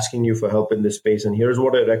brands asking you for help in this space? And here's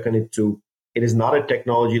what I reckon it to. It is not a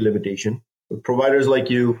technology limitation. With providers like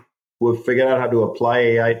you who have figured out how to apply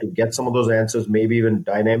AI to get some of those answers, maybe even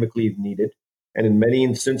dynamically if needed. And in many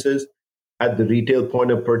instances, at the retail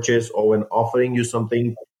point of purchase or when offering you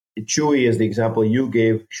something, Chewy, as the example you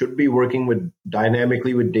gave, should be working with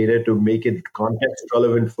dynamically with data to make it context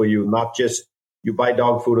relevant for you, not just you buy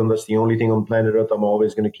dog food and that's the only thing on planet Earth I'm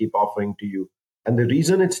always going to keep offering to you. And the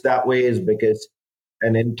reason it's that way is because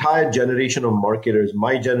an entire generation of marketers,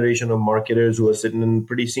 my generation of marketers who are sitting in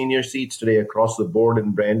pretty senior seats today across the board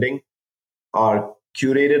in branding, are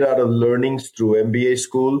curated out of learnings through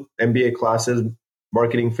MBA classes,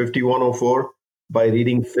 Marketing 5104, by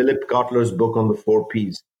reading Philip Kotler's book on the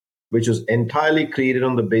 4Ps, which was entirely created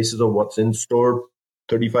on the basis of what's in store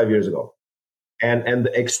 35 years ago. And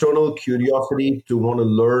the external curiosity to want to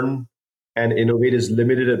learn and innovate is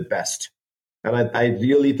limited at best. And I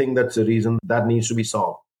really think that's a reason that needs to be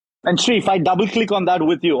solved. And Sri, if I double click on that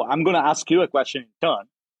with you, I'm going to ask you a question in turn,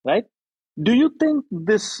 right? Do you think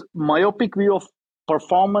this myopic view of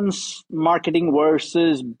performance marketing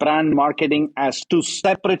versus brand marketing as two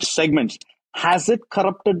separate segments, has it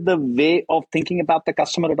corrupted the way of thinking about the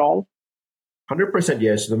customer at all? 100%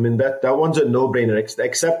 yes. I mean, that one's a no-brainer,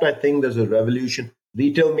 except I think there's a revolution.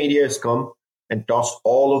 Retail media has come and tossed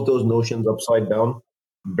all of those notions upside down.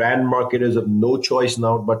 Brand marketers have no choice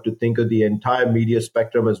now but to think of the entire media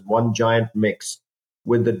spectrum as one giant mix,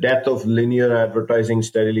 with the death of linear advertising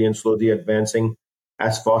steadily and slowly advancing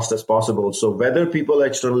as fast as possible. So whether people are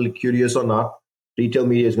externally curious or not, retail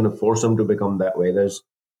media is going to force them to become that way. There's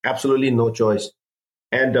absolutely no choice.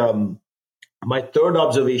 And my third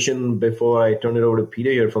observation before I turn it over to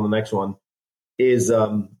Peter here for the next one is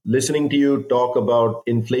listening to you talk about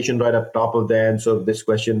inflation right up top of the answer of this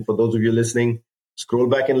question. For those of you listening, scroll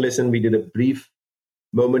back and listen. We did a brief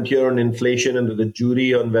moment here on inflation and the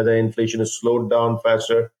jury on whether inflation has slowed down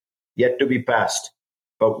faster, yet to be passed.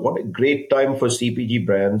 But what a great time for CPG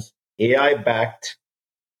brands, AI-backed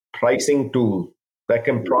pricing tool that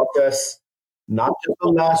can process not just the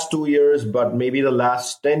last 2 years, but maybe the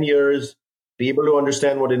last 10 years, be able to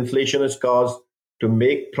understand what inflation has caused to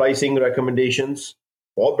make pricing recommendations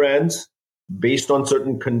for brands based on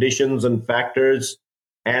certain conditions and factors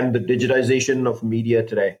and the digitization of media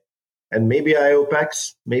today. And maybe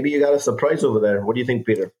iOPEX, maybe you got a surprise over there. What do you think,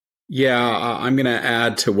 Peter? Yeah, I'm going to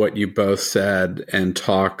add to what you both said and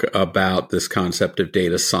talk about this concept of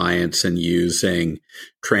data science and using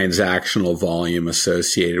transactional volume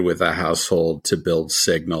associated with a household to build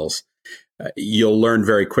signals. You'll learn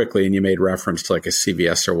very quickly, and you made reference to like a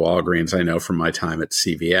CVS or Walgreens. I know from my time at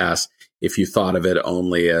CVS, if you thought of it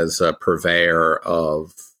only as a purveyor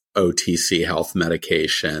of OTC health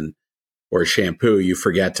medication or shampoo, you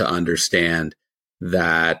forget to understand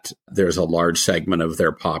that there's a large segment of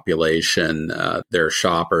their population, their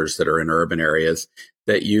shoppers that are in urban areas,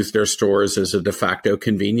 that use their stores as a de facto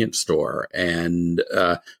convenience store. And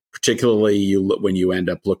particularly when you end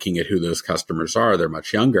up looking at who those customers are, they're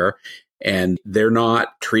much younger and they're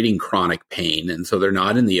not treating chronic pain. And so they're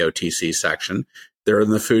not in the OTC section. They're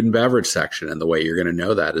in the food and beverage section. And the way you're going to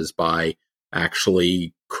know that is by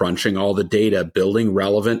actually crunching all the data, building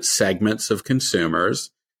relevant segments of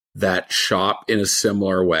consumers that shop in a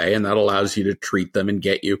similar way. And that allows you to treat them and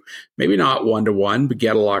get you maybe not one-to-one, but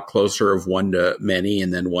get a lot closer of one to many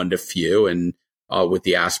and then one to few. And with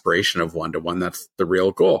the aspiration of one-to-one, that's the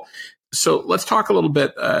real goal. So let's talk a little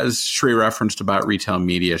bit, as Sri referenced, about retail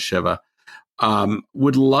media, Shiva.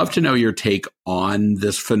 Would love to know your take on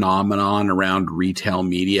this phenomenon around retail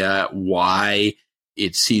media, why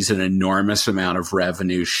it sees an enormous amount of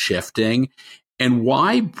revenue shifting, and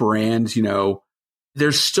why brands,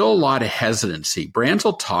 there's still a lot of hesitancy. Brands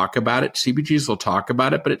will talk about it, CPGs will talk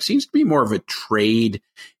about it, but it seems to be more of a trade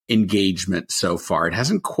engagement so far. It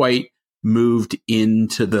hasn't quite moved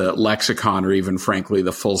into the lexicon or even, frankly,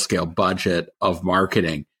 the full-scale budget of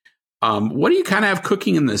marketing. What do you kind of have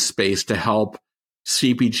cooking in this space to help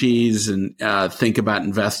CPGs and think about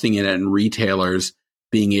investing in it and retailers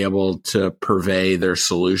being able to purvey their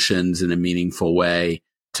solutions in a meaningful way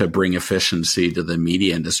to bring efficiency to the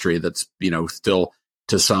media industry that's, still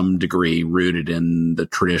to some degree rooted in the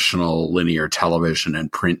traditional linear television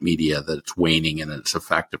and print media that's waning in its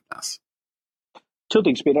effectiveness? Two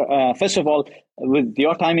things, Peter. First of all, with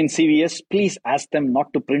your time in CVS, please ask them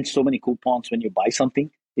not to print so many coupons when you buy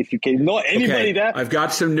something. If you can know anybody there. I've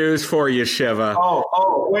got some news for you, Shiva.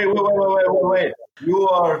 Wait.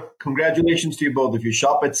 Congratulations to you both. If you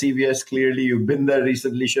shop at CVS, clearly you've been there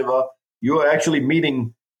recently, Shiva. You are actually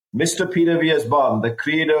meeting Mr. Peter V.S. Bond, the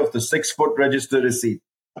creator of the 6-foot register receipt.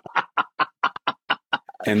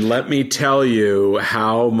 And let me tell you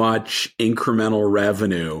how much incremental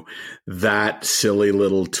revenue that silly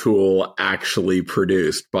little tool actually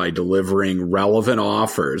produced by delivering relevant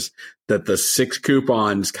offers that the 6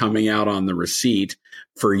 coupons coming out on the receipt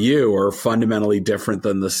for you are fundamentally different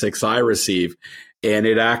than the 6 I receive. And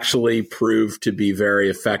it actually proved to be very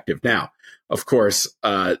effective. Now, of course,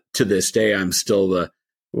 to this day, I'm still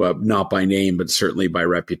not by name, but certainly by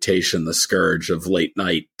reputation, the scourge of late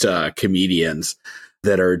night comedians.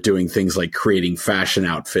 that are doing things like creating fashion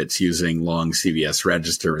outfits using long CVS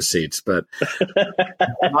register receipts. But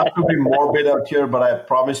not to be morbid out here, but I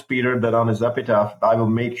promised Peter that on his epitaph, I will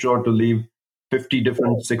make sure to leave 50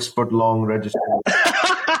 different 6-foot-long registers.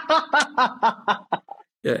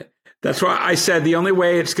 Yeah. That's why I said the only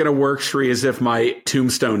way it's going to work, Sri, is if my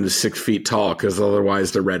tombstone is 6 feet tall, because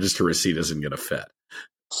otherwise the register receipt isn't going to fit.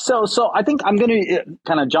 So I think I'm going to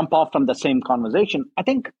kind of jump off from the same conversation. I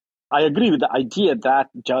think I agree with the idea that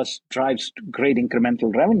just drives great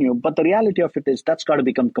incremental revenue, but the reality of it is that's got to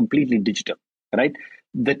become completely digital, right?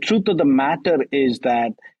 The truth of the matter is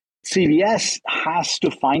that CVS has to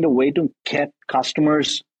find a way to get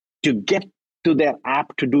customers to get to their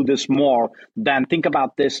app to do this more than think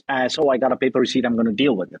about this as, oh, I got a paper receipt, I'm going to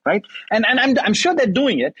deal with it, right? And I'm sure they're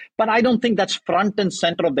doing it, but I don't think that's front and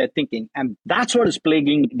center of their thinking. And that's what is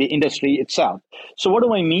plaguing the industry itself. So what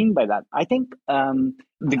do I mean by that? I think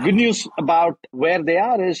the good news about where they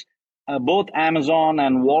are is both Amazon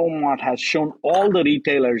and Walmart has shown all the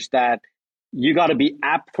retailers that you got to be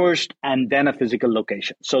app first and then a physical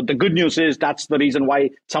location. So the good news is that's the reason why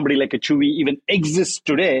somebody like a Chewy even exists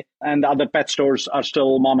today, and the other pet stores are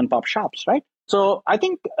still mom and pop shops, right? So I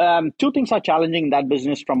think two things are challenging that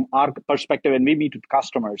business from our perspective and maybe to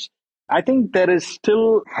customers. I think there is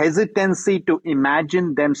still hesitancy to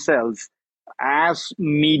imagine themselves as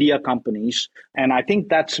media companies. And I think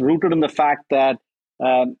that's rooted in the fact that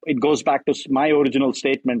it goes back to my original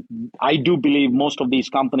statement. I do believe most of these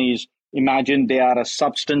companies imagine they are a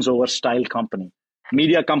substance over style company.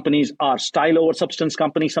 Media companies are style over substance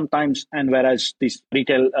companies sometimes, and whereas these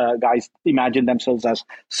retail guys imagine themselves as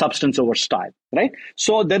substance over style, right?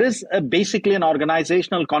 So there is basically an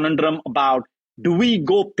organizational conundrum about, do we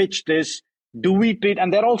go pitch this? Do we treat,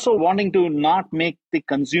 and they're also wanting to not make the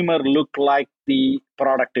consumer look like the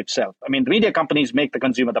product itself. I mean, media companies make the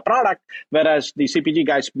consumer the product, whereas the CPG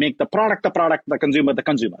guys make the product, the consumer,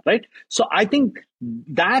 right? So I think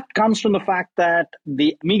that comes from the fact that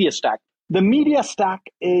the media stack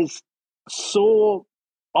is so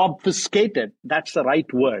obfuscated, that's the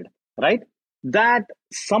right word, right? That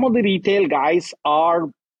some of the retail guys are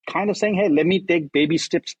kind of saying, hey, let me take baby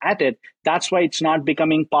steps at it. That's why it's not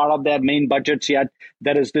becoming part of their main budgets yet.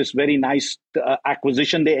 There is this very nice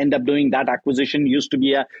acquisition they end up doing. That acquisition used to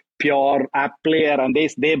be a pure app player, and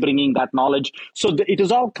they're bringing that knowledge. So it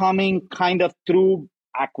is all coming kind of through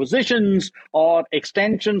acquisitions or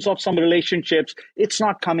extensions of some relationships. It's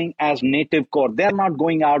not coming as native core. They're not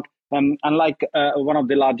going out. Unlike one of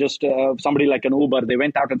the largest, somebody like an Uber, they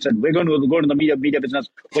went out and said, we're going to go to the media business.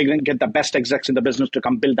 We're going to get the best execs in the business to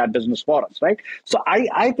come build that business for us, right? So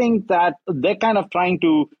I think that they're kind of trying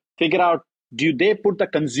to figure out, do they put the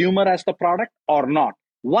consumer as the product or not?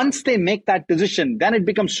 Once they make that decision, then it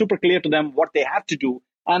becomes super clear to them what they have to do.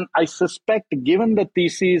 And I suspect, given the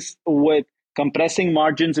thesis with compressing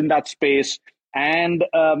margins in that space, and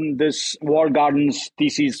this walled gardens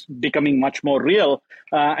thesis becoming much more real,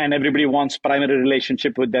 and everybody wants primary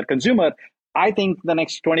relationship with their consumer, I think the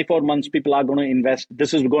next 24 months, people are going to invest.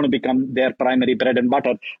 This is going to become their primary bread and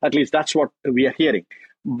butter. At least that's what we are hearing.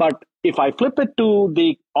 But if I flip it to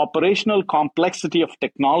the operational complexity of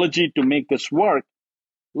technology to make this work,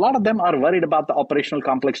 a lot of them are worried about the operational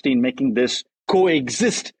complexity in making this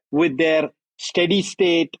coexist with their steady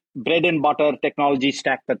state bread and butter technology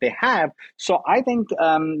stack that they have. So I think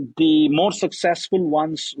the more successful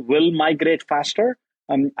ones will migrate faster.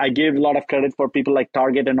 I give a lot of credit for people like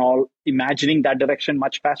Target and all imagining that direction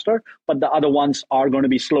much faster, but the other ones are going to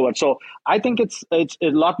be slower. So I think it's a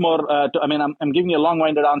lot more, I'm giving you a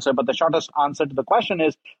long-winded answer, but the shortest answer to the question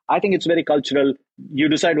is, I think it's very cultural. You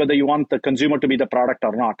decide whether you want the consumer to be the product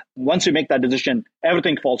or not. Once you make that decision,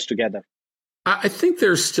 everything falls together. I think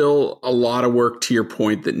there's still a lot of work, to your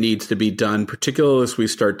point, that needs to be done, particularly as we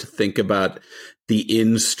start to think about the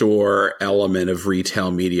in-store element of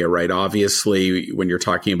retail media, right? Obviously, when you're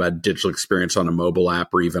talking about digital experience on a mobile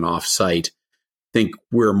app or even off-site, I think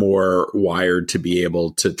we're more wired to be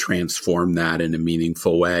able to transform that in a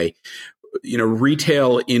meaningful way. You know,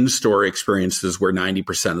 retail in-store experiences where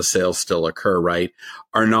 90% of sales still occur, right,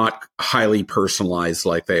 are not highly personalized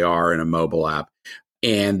like they are in a mobile app.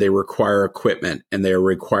 And they require equipment and they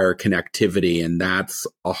require connectivity. And that's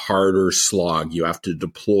a harder slog. You have to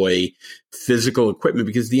deploy physical equipment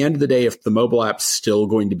because at the end of the day, if the mobile app's still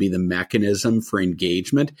going to be the mechanism for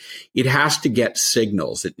engagement, it has to get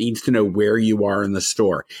signals. It needs to know where you are in the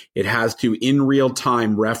store. It has to, in real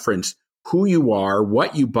time, reference who you are,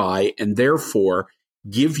 what you buy, and therefore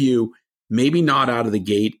give you maybe not out of the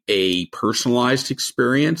gate a personalized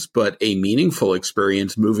experience, but a meaningful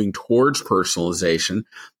experience moving towards personalization.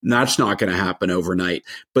 And that's not going to happen overnight.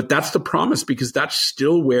 But that's the promise, because that's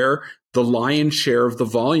still where the lion's share of the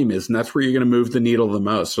volume is. And that's where you're going to move the needle the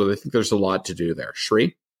most. So I think there's a lot to do there.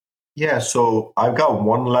 Sri? Yeah, so I've got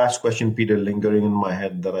one last question, Peter, lingering in my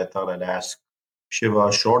head that I thought I'd ask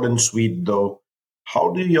Shiva. Short and sweet, though.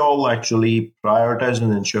 How do y'all actually prioritize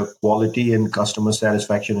and ensure quality and customer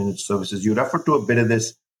satisfaction in its services? You referred to a bit of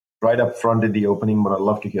this right up front in the opening, but I'd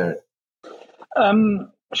love to hear it.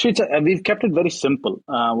 We've kept it very simple.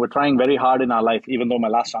 We're trying very hard in our life, even though my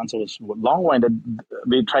last answer was long-winded.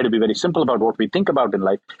 We try to be very simple about what we think about in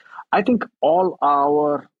life. I think all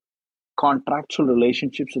our contractual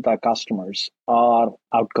relationships with our customers are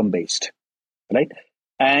outcome-based, right?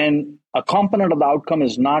 And a component of the outcome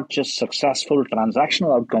is not just successful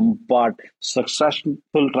transactional outcome, but successful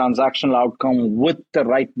transactional outcome with the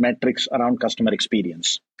right metrics around customer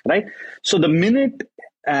experience, right? So the minute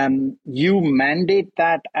you mandate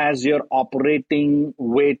that as your operating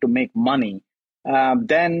way to make money,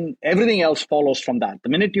 then everything else follows from that. The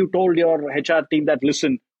minute you told your HR team that,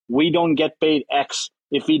 listen, we don't get paid X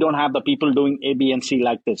if we don't have the people doing A, B, and C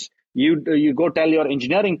like this. You go tell your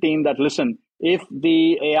engineering team that, listen, if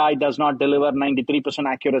the AI does not deliver 93%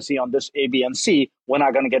 accuracy on this A, B, and C, we're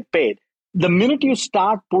not going to get paid. The minute you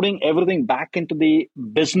start putting everything back into the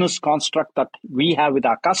business construct that we have with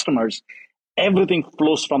our customers, everything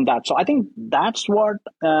flows from that. So I think that's what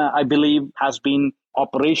I believe has been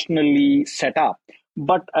operationally set up.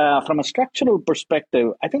 But from a structural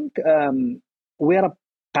perspective, I think we are a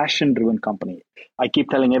passion-driven company. I keep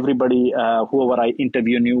telling everybody, whoever I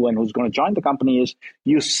interview new and who's going to join the company, is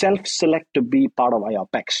you self-select to be part of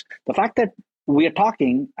iOPEX. The fact that we are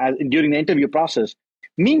talking during the interview process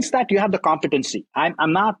means that you have the competency.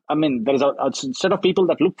 There's a set of people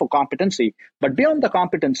that look for competency, but beyond the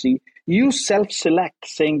competency, you self-select,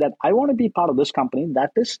 saying that I want to be part of this company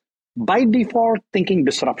that is by default thinking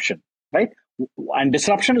disruption, right? And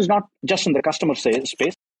disruption is not just in the customer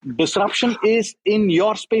space. Disruption is in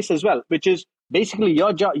your space as well, which is basically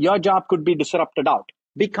your job could be disrupted out.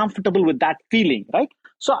 Be comfortable with that feeling, right?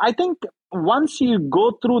 So I think once you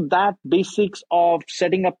go through that basics of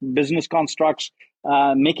setting up business constructs,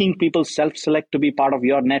 making people self-select to be part of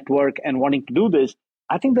your network and wanting to do this,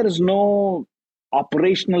 I think there is no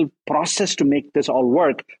operational process to make this all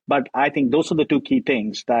work. But I think those are the two key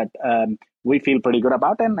things that we feel pretty good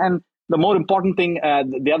about. And the more important thing,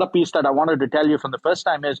 the other piece that I wanted to tell you from the first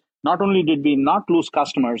time is not only did we not lose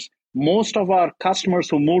customers, most of our customers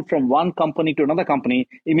who moved from one company to another company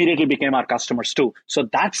immediately became our customers too. So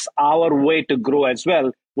that's our way to grow as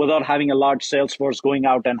well without having a large sales force going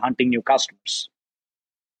out and hunting new customers.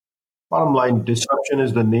 Bottom line, disruption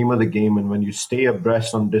is the name of the game. And when you stay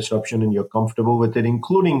abreast on disruption and you're comfortable with it,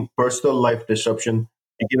 including personal life disruption,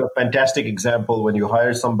 I give a fantastic example. When you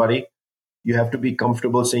hire somebody, you have to be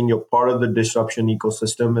comfortable saying you're part of the disruption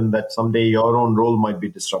ecosystem and that someday your own role might be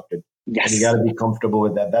disrupted. Yes. And you got to be comfortable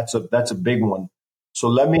with that. That's a big one. So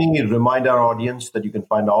let me remind our audience that you can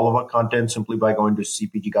find all of our content simply by going to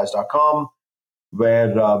cpgguys.com,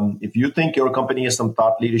 where if you think your company has some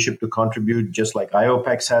thought leadership to contribute, just like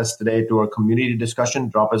iOPEX has today, to our community discussion,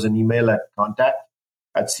 drop us an email at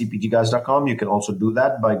contact@cpgguys.com. You can also do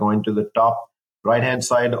that by going to the top right-hand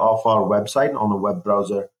side of our website on the web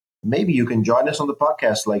browser. Maybe you can join us on the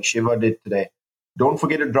podcast like Shiva did today. Don't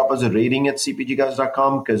forget to drop us a rating at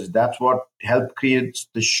cpgguys.com, because that's what helped create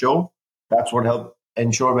the show. That's what helped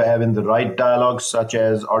ensure we're having the right dialogues, such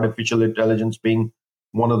as artificial intelligence being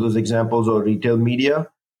one of those examples, or retail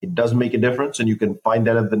media. It does make a difference, and you can find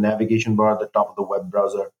that at the navigation bar at the top of the web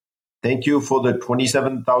browser. Thank you for the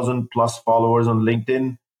 27,000 plus followers on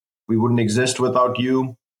LinkedIn. We wouldn't exist without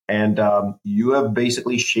you, and you have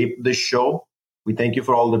basically shaped this show. We thank you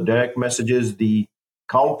for all the direct messages, the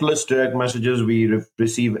countless direct messages we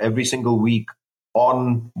receive every single week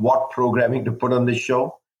on what programming to put on this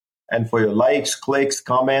show, and for your likes, clicks,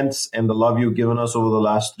 comments, and the love you've given us over the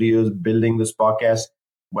last 3 years building this podcast.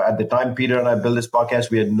 At the time Peter and I built this podcast,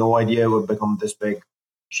 we had no idea it would become this big.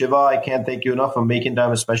 Shiva, I can't thank you enough for making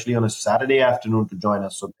time, especially on a Saturday afternoon, to join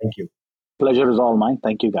us. So thank you. Pleasure is all mine.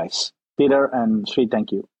 Thank you, guys. Peter and Sri,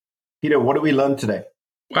 thank you. Peter, what did we learn today?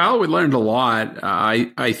 Well, we learned a lot.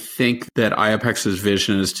 I think that iOPEX's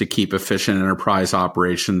vision is to keep efficient enterprise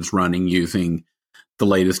operations running using the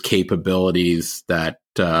latest capabilities that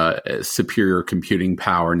superior computing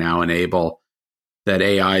power now enable. That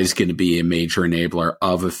AI is going to be a major enabler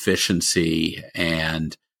of efficiency.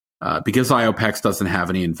 And because iOPEX doesn't have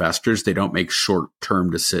any investors, they don't make short-term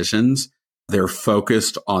decisions. They're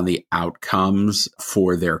focused on the outcomes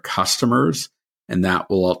for their customers, and that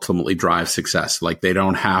will ultimately drive success. Like they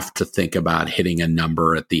don't have to think about hitting a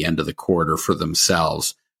number at the end of the quarter for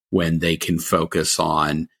themselves when they can focus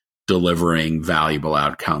on delivering valuable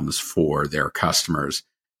outcomes for their customers.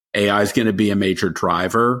 AI is going to be a major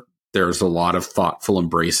driver. There's a lot of thoughtful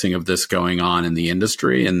embracing of this going on in the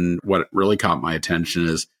industry. And what really caught my attention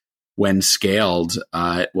is when scaled,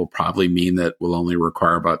 it will probably mean that we'll only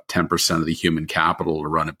require about 10% of the human capital to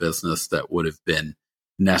run a business that would have been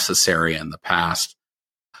necessary in the past.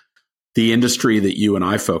 The industry that you and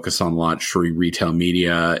I focus on, luxury retail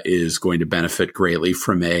media, is going to benefit greatly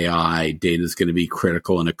from AI. Data is going to be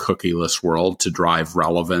critical in a cookieless world to drive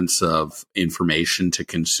relevance of information to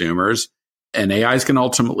consumers. And AI is going to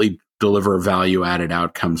ultimately deliver value-added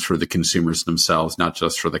outcomes for the consumers themselves, not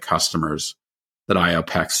just for the customers that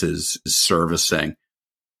iOPEX is servicing.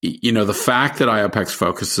 You know, the fact that iOPEX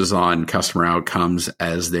focuses on customer outcomes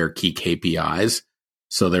as their key KPIs,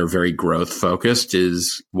 so they're very growth focused,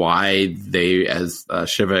 is why they, as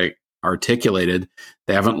Shiva articulated,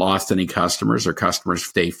 they haven't lost any customers. Their customers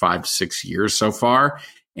stay 5 to 6 years so far.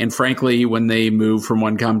 And frankly, when they move from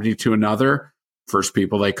one company to another, first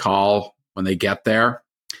people they call when they get there,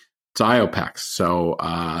 it's iOPEX. So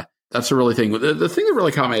that's a really thing. The thing that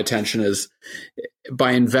really caught my attention is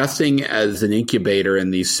by investing as an incubator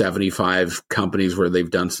in these 75 companies where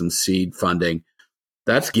they've done some seed funding,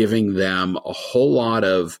 that's giving them a whole lot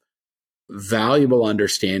of valuable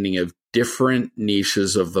understanding of different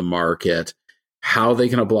niches of the market, how they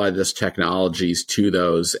can apply this technologies to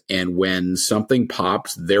those. And when something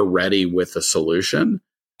pops, they're ready with a solution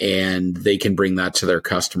and they can bring that to their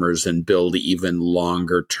customers and build even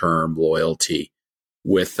longer term loyalty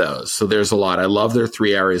with those. So there's a lot. I love their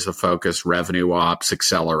 3 areas of focus: revenue ops,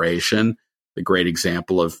 acceleration, the great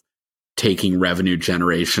example of taking revenue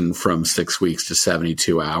generation from 6 weeks to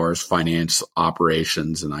 72 hours, finance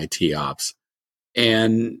operations, and IT ops.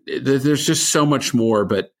 And there's just so much more,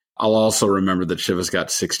 but I'll also remember that Shiva's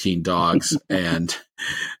got 16 dogs and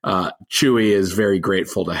Chewy is very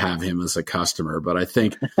grateful to have him as a customer. But I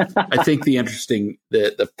think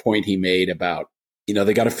the point he made about, you know,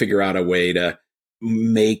 they got to figure out a way to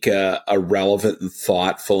make a relevant and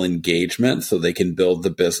thoughtful engagement so they can build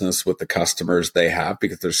the business with the customers they have,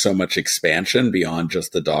 because there's so much expansion beyond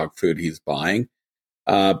just the dog food he's buying.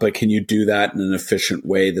 But can you do that in an efficient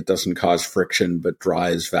way that doesn't cause friction but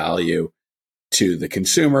drives value to the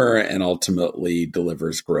consumer and ultimately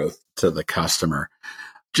delivers growth to the customer?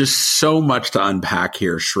 Just so much to unpack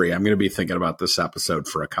here, Shri. I'm going to be thinking about this episode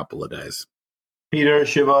for a couple of days. Peter,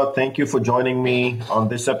 Shiva, thank you for joining me on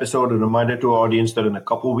this episode. A reminder to our audience that in a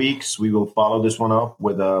couple of weeks, we will follow this one up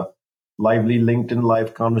with a lively LinkedIn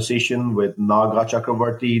Live conversation with Naga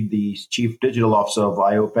Chakravarti, the Chief Digital Officer of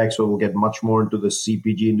iOPEX, where we'll get much more into the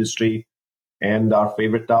CPG industry and our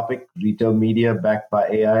favorite topic, retail media backed by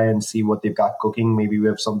AI, and see what they've got cooking. Maybe we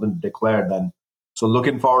have something to declare then. So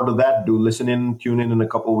looking forward to that. Do listen in, tune in a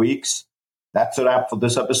couple of weeks. That's a wrap for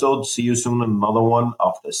this episode. See you soon in another one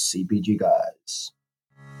of the CPG Guys.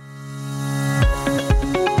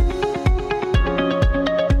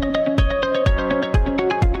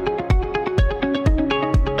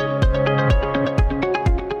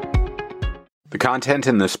 The content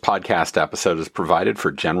in this podcast episode is provided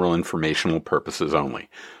for general informational purposes only.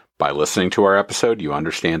 By listening to our episode, you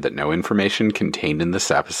understand that no information contained in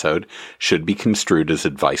this episode should be construed as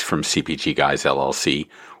advice from CPG Guys LLC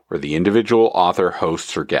or the individual author,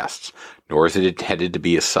 hosts, or guests, nor is it intended to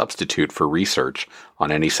be a substitute for research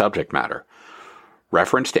on any subject matter.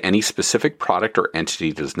 Reference to any specific product or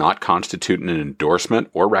entity does not constitute an endorsement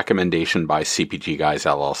or recommendation by CPG Guys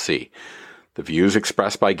LLC. The views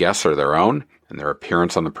expressed by guests are their own, and their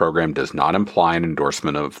appearance on the program does not imply an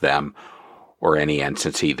endorsement of them or any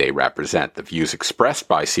entity they represent. The views expressed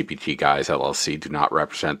by CPG Guys LLC do not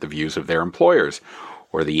represent the views of their employers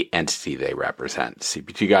or the entity they represent.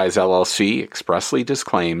 CPG Guys LLC expressly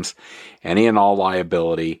disclaims any and all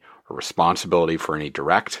liability or responsibility for any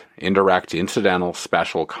direct, indirect, incidental,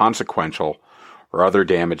 special, consequential, or other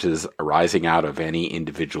damages arising out of any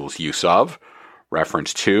individual's use of,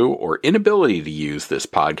 reference to, or inability to use this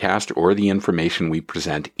podcast or the information we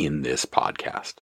present in this podcast.